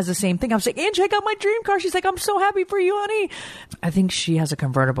everybody has the same thing. I was like, Angie, I got my dream car. She's like, I'm so happy for you, honey. I think she has a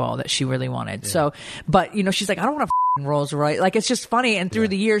convertible that she really wanted. Yeah. So, but you know, she's like, I don't want a Rolls Royce. Like, it's just funny. And through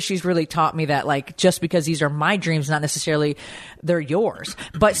the years, she's really taught me that, like, just because these are my dreams, not necessarily they're yours,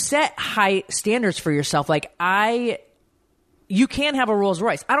 but set high standards for yourself. Like, you can have a Rolls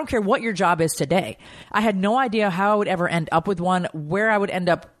Royce. I don't care what your job is today. I had no idea how I would ever end up with one, where I would end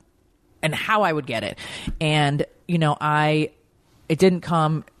up, and how I would get it. And, you know, it didn't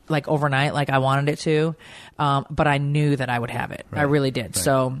come like overnight like I wanted it to, but I knew that I would have it. Right. I really did. Right.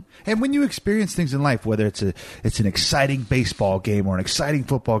 So, and when you experience things in life, whether it's an exciting baseball game or an exciting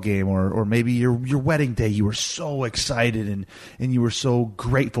football game, or maybe your wedding day, you were so excited and you were so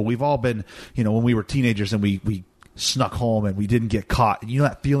grateful. We've all been, you know, when we were teenagers and we snuck home and we didn't get caught. You know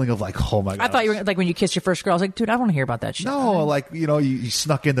that feeling of like, oh my God. I thought you were like when you kissed your first girl. I was like, dude, I don't want to hear about that shit. No, like, you know, you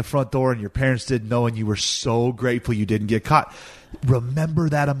snuck in the front door and your parents didn't know and you were so grateful you didn't get caught. Remember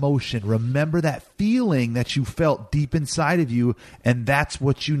that emotion. Remember that feeling that you felt deep inside of you, and that's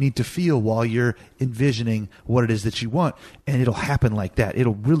what you need to feel while you're envisioning what it is that you want. And it'll happen like that.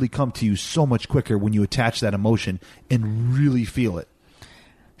 It'll really come to you so much quicker when you attach that emotion and really feel it.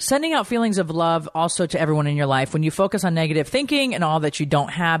 Sending out feelings of love also to everyone in your life. When you focus on negative thinking and all that you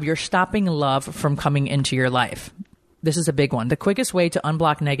don't have, you're stopping love from coming into your life. This is a big one. The quickest way to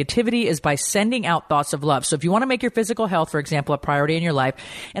unblock negativity is by sending out thoughts of love. So if you want to make your physical health, for example, a priority in your life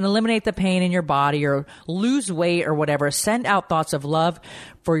and eliminate the pain in your body or lose weight or whatever, send out thoughts of love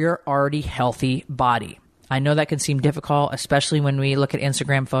for your already healthy body. I know that can seem difficult, especially when we look at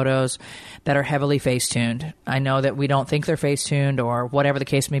Instagram photos that are heavily face-tuned. I know that we don't think they're face-tuned or whatever the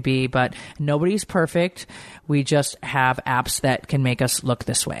case may be, but nobody's perfect. We just have apps that can make us look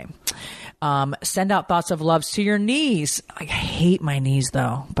this way. Send out thoughts of love to your knees. I hate my knees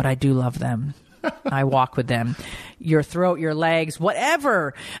though, but I do love them. I walk with them. Your throat, your legs,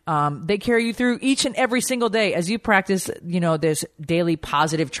 whatever. They carry you through each and every single day. As you practice, this daily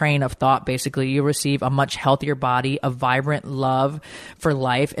positive train of thought, basically, you receive a much healthier body, a vibrant love for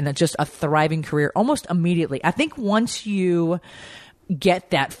life, and just a thriving career almost immediately. I think once you get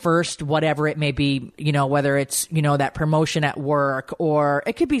that first, whatever it may be, whether it's, that promotion at work, or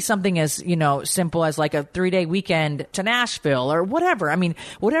it could be something as, simple as like a 3-day weekend to Nashville or whatever. I mean,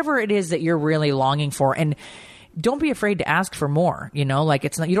 whatever it is that you're really longing for. And don't be afraid to ask for more, like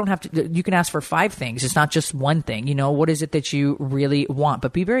it's not, you don't have to, you can ask for 5 things. It's not just one thing, what is it that you really want,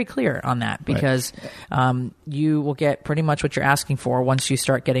 but be very clear on that, because, you will get pretty much what you're asking for once you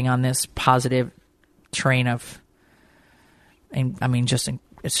start getting on this positive train of, and I mean,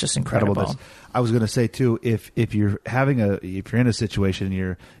 it's just incredible. I was going to say too, if you're in a situation and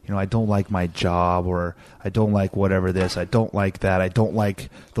you're, I don't like my job, or I don't like whatever this, I don't like that, I don't like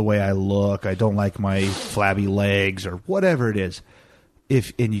the way I look, I don't like my flabby legs, or whatever it is.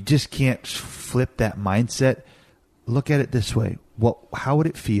 And you just can't flip that mindset, look at it this way. How would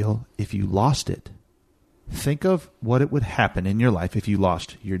it feel if you lost it? Think of what it would happen in your life if you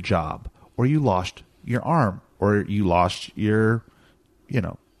lost your job, or you lost your arm, or you lost your,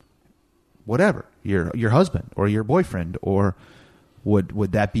 whatever, your husband or your boyfriend, or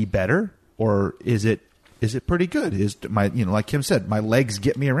would that be better? Or is it pretty good? Is my, like Kim said, my legs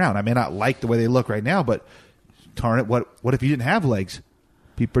get me around. I may not like the way they look right now, but darn it, what if you didn't have legs?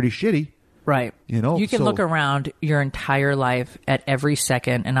 Be pretty shitty. Right. You can look around your entire life at every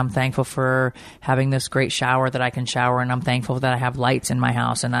second, and I'm thankful for having this great shower that I can shower, and I'm thankful that I have lights in my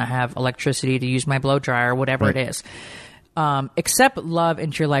house, and I have electricity to use my blow dryer, whatever it is. Accept love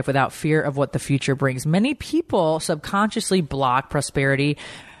into your life without fear of what the future brings. Many people subconsciously block prosperity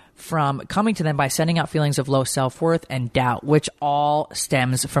from coming to them by sending out feelings of low self-worth and doubt, which all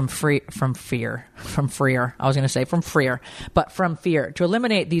stems from fear. To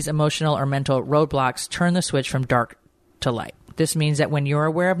eliminate these emotional or mental roadblocks, turn the switch from dark to light. This means that when you're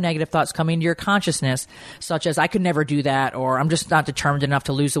aware of negative thoughts coming to your consciousness, such as I could never do that, or I'm just not determined enough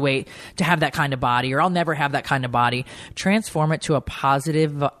to lose the weight to have that kind of body, or I'll never have that kind of body, transform it to a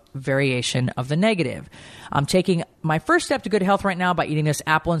positive variation of the negative. I'm taking my first step to good health right now by eating this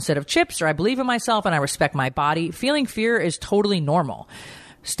apple instead of chips, or I believe in myself and I respect my body. Feeling fear is totally normal.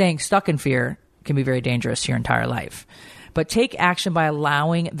 Staying stuck in fear can be very dangerous to your entire life. But take action by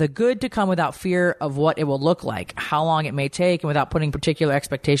allowing the good to come without fear of what it will look like, how long it may take, and without putting particular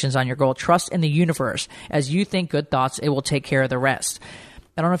expectations on your goal. Trust in the universe. As you think good thoughts, it will take care of the rest.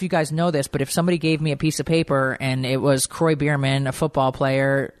 I don't know if you guys know this, but if somebody gave me a piece of paper and it was Croy Bierman, a football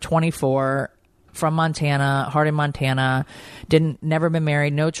player, 24, from Montana, Hardin, Montana, never been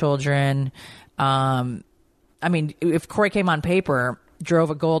married, no children. If Croy came on paper, drove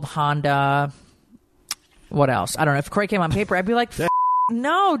a gold Honda. What else? I don't know. If Croy came on paper, I'd be like,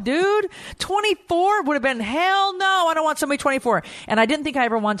 no, dude. 24 would have been hell no. I don't want somebody 24. And I didn't think I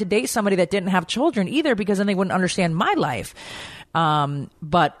ever wanted to date somebody that didn't have children either, because then they wouldn't understand my life.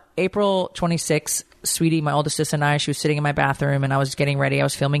 But April 26th, Sweetie, my oldest sister, and she was sitting in my bathroom, and I was getting ready. I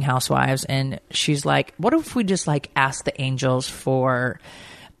was filming Housewives, and she's like, what if we just ask the angels for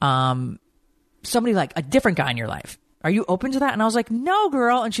somebody, like a different guy in your life? Are you open to that? And I was like, no,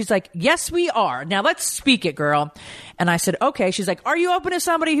 girl. And she's like, yes, we are. Now let's speak it, girl. And I said, okay. She's like, are you open to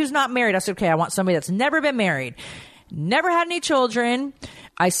somebody who's not married? I said, okay, I want somebody that's never been married, never had any children.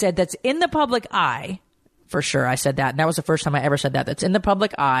 I said, that's in the public eye. For sure, I said that. And that was the first time I ever said that. That's in the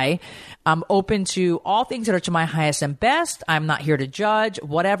public eye. I'm open to all things that are to my highest and best. I'm not here to judge,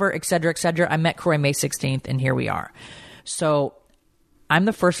 whatever, et cetera, et cetera. I met Croy May 16th, and here we are. So I'm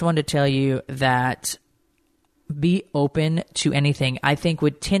the first one to tell you that be open to anything. I think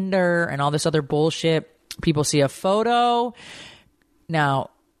with Tinder and all this other bullshit, people see a photo. Now,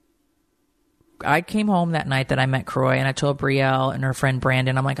 I came home that night that I met Croy, and I told Brielle and her friend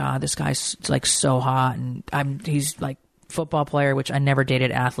Brandon, I'm like, this guy's so hot, and he's like football player, which I never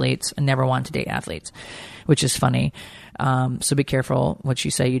dated athletes. I never wanted to date athletes, which is funny. So be careful what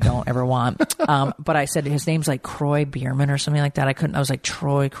you say you don't ever want. But I said his name's like Croy Bierman or something like that. I was like,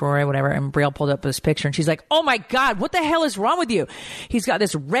 Croy, whatever. And Brielle pulled up this picture, and she's like, oh my God, what the hell is wrong with you? He's got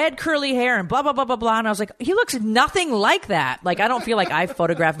this red curly hair and blah, blah, blah, blah, blah. And I was like, he looks nothing like that. Like, I don't feel like I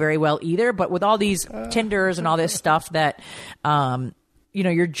photograph very well either, but with all these Tinders and all this stuff that,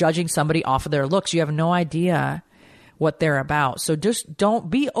 you're judging somebody off of their looks. You have no idea what they're about. So just don't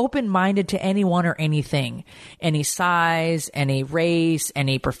be open-minded to anyone or anything, any size, any race,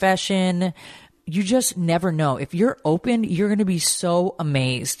 any profession. you just never know. If you're open, you're going to be so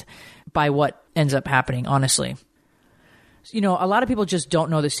amazed by what ends up happening, honestly. You know, a lot of people just don't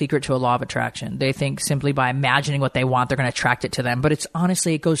know the secret to a law of attraction. They think simply by imagining what they want, they're going to attract it to them. But it's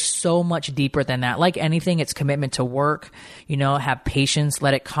honestly, it goes so much deeper than that. Like anything, it's commitment to work, you know, have patience,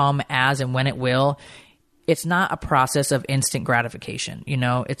 let it come as and when it will. It's not a process of instant gratification. You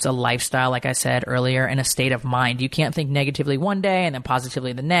know, it's a lifestyle, like I said earlier, and a state of mind. You can't think negatively one day and then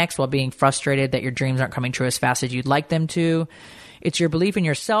positively the next while being frustrated that your dreams aren't coming true as fast as you'd like them to. It's your belief in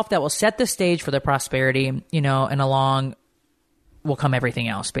yourself that will set the stage for the prosperity, you know, and along will come everything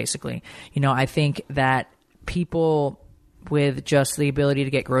else, basically. You know, I think that people with just the ability to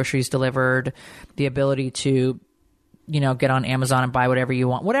get groceries delivered, the ability to, you know, get on Amazon and buy whatever you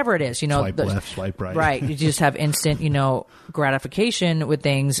want, whatever it is, you know. Swipe left, swipe right. Right. You just have instant, you know, gratification with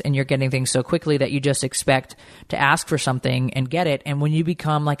things, and you're getting things so quickly that you just expect to ask for something and get it. And when you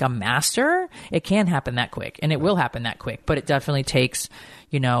become like a master, it can happen that quick, and it will happen that quick, but it definitely takes,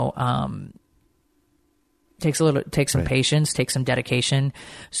 you know, takes some patience, takes some dedication.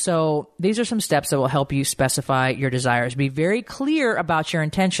 So these are some steps that will help you specify your desires. Be very clear about your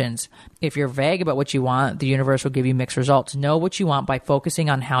intentions. If you're vague about what you want, the universe will give you mixed results. Know what you want by focusing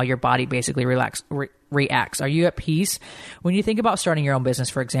on how your body basically reacts. Are you at peace when you think about starting your own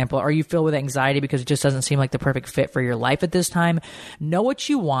business, for example? Are you filled with anxiety because it just doesn't seem like the perfect fit for your life at this time? Know what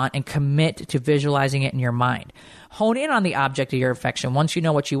you want and commit to visualizing it in your mind. Hone in on the object of your affection. Once you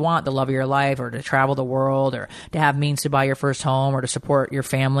know what you want, the love of your life, or to travel the world, or to have means to buy your first home, or to support your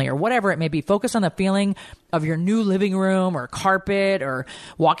family, or whatever it may be, focus on the feeling of your new living room or carpet, or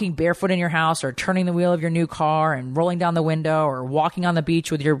walking barefoot in your house, or turning the wheel of your new car and rolling down the window, or walking on the beach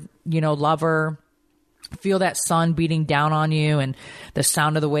with your, you know, lover. Feel that sun beating down on you and the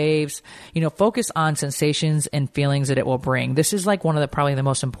sound of the waves. You know, focus on sensations and feelings that it will bring. This is like one of the probably the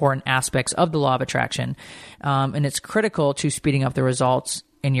most important aspects of the law of attraction. And it's critical to speeding up the results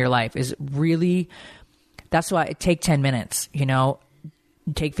in your life. Is really, that's why it take 10 minutes, you know,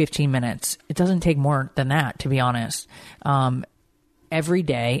 take 15 minutes. It doesn't take more than that, to be honest. Every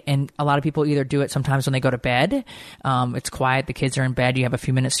day. And a lot of people either do it sometimes when they go to bed. It's quiet. The kids are in bed. You have a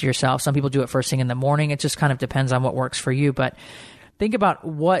few minutes to yourself. Some people do it first thing in the morning. It just kind of depends on what works for you. But think about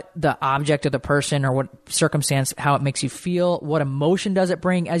what the object of the person or what circumstance, how it makes you feel. What emotion does it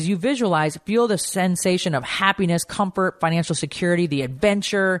bring? As you visualize, feel the sensation of happiness, comfort, financial security, the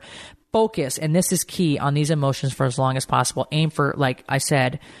adventure. Focus, and this is key, on these emotions for as long as possible. Aim for, like I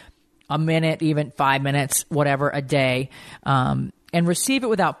said, a minute, even 5 minutes, whatever, a day. And receive it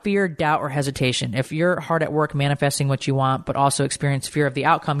without fear, doubt, or hesitation. If you're hard at work manifesting what you want, but also experience fear of the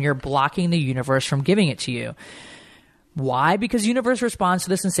outcome, you're blocking the universe from giving it to you. Why? Because the universe responds to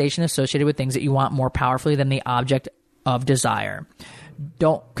the sensation associated with things that you want more powerfully than the object of desire.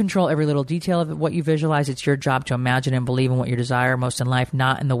 Don't control every little detail of what you visualize. It's your job to imagine and believe in what you desire most in life,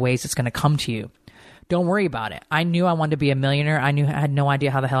 not in the ways it's going to come to you. Don't worry about it. I knew I wanted to be a millionaire. I had no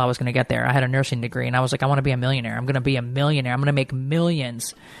idea how the hell I was going to get there. I had a nursing degree, and I was like, I want to be a millionaire. I'm going to be a millionaire. I'm going to make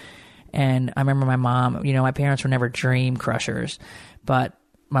millions. And I remember my mom, you know, my parents were never dream crushers, but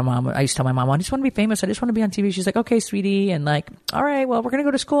my mom, I used to tell my mom, I just want to be famous. I just want to be on TV. She's like, okay, sweetie. And like, all right, well, we're going to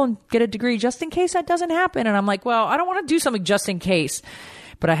go to school and get a degree just in case that doesn't happen. And I'm like, well, I don't want to do something just in case.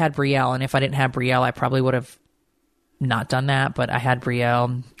 But I had Brielle, and if I didn't have Brielle, I probably would have not done that, but I had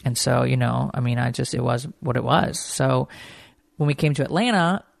Brielle. And so, you know, I mean, it was what it was. So when we came to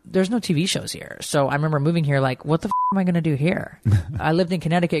Atlanta, there's no TV shows here. So I remember moving here like, what the am I going to do here? I lived in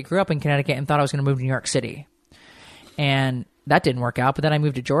Connecticut, grew up in Connecticut, and thought I was going to move to New York City. And that didn't work out. But then I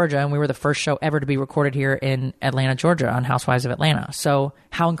moved to Georgia, and we were the first show ever to be recorded here in Atlanta, Georgia, on Housewives of Atlanta. So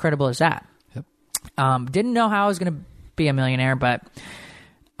how incredible is that? Yep. Didn't know how I was going to be a millionaire, but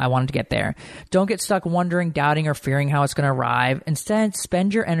I wanted to get there. Don't get stuck wondering, doubting, or fearing how it's going to arrive. Instead,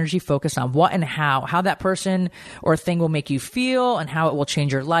 spend your energy focused on what and how that person or thing will make you feel and how it will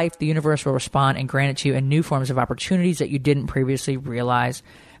change your life. The universe will respond and grant it to you in new forms of opportunities that you didn't previously realize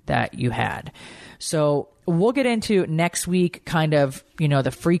that you had. So we'll get into next week kind of, you know, the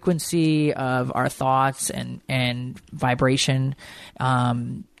frequency of our thoughts and vibration,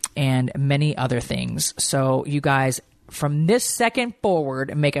 and many other things. So you guys, from this second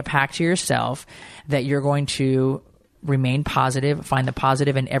forward, make a pact to yourself that you're going to remain positive, find the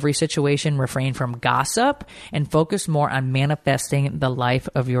positive in every situation, refrain from gossip, and focus more on manifesting the life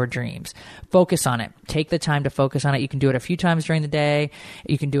of your dreams. Focus on it. Take the time to focus on it. You can do it a few times during the day.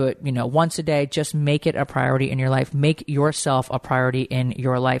 You can do it, you know, once a day. Just make it a priority in your life. Make yourself a priority in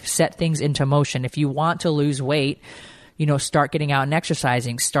your life. Set things into motion. If you want to lose weight, start getting out and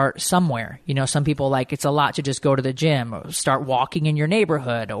exercising, start somewhere. Some people like it's a lot to just go to the gym, or start walking in your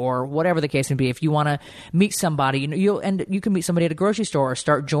neighborhood, or whatever the case may be. If you want to meet somebody, you can meet somebody at a grocery store, or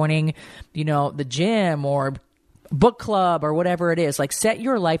start joining, the gym or book club or whatever it is. Like, set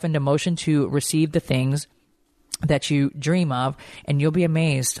your life into motion to receive the things that you dream of, and you'll be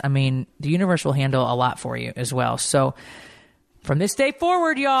amazed. I mean, the universe will handle a lot for you as well. So from this day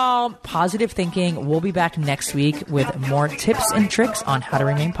forward, y'all, positive thinking. We'll be back next week with more tips and tricks on how to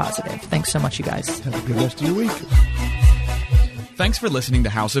remain positive. Thanks so much, you guys. Have a good rest of your week. Thanks for listening to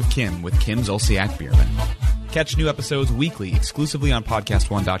House of Kim with Kim Zolciak Biermann. Catch new episodes weekly exclusively on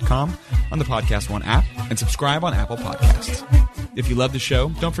PodcastOne.com, on the Podcast One app, and subscribe on Apple Podcasts. If you love the show,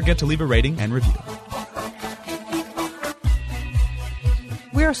 don't forget to leave a rating and review.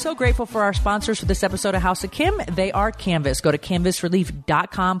 We are so grateful for our sponsors for this episode of House of Kim. They are Canvas. Go to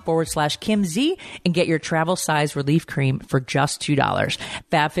canvasrelief.com/KimZ and get your travel size relief cream for just $2.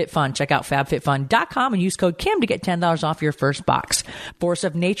 FabFitFun. Check out fabfitfun.com and use code Kim to get $10 off your first box. Force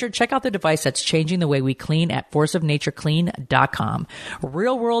of Nature. Check out the device that's changing the way we clean at forceofnatureclean.com.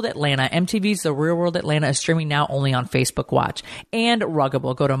 Real World Atlanta. MTV's The Real World Atlanta is streaming now only on Facebook Watch. And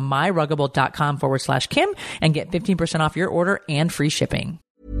Ruggable. Go to myruggable.com/Kim and get 15% off your order and free shipping.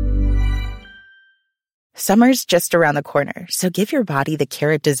 Summer's just around the corner, so give your body the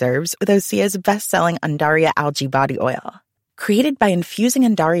care it deserves with Osea's best-selling Undaria Algae Body Oil. Created by infusing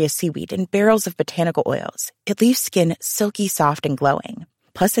Undaria seaweed in barrels of botanical oils, it leaves skin silky soft and glowing.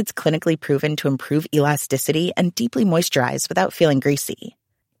 Plus, it's clinically proven to improve elasticity and deeply moisturize without feeling greasy.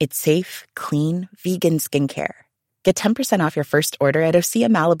 It's safe, clean, vegan skincare. Get 10% off your first order at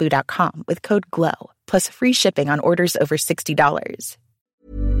OseaMalibu.com with code GLOW, plus free shipping on orders over $60.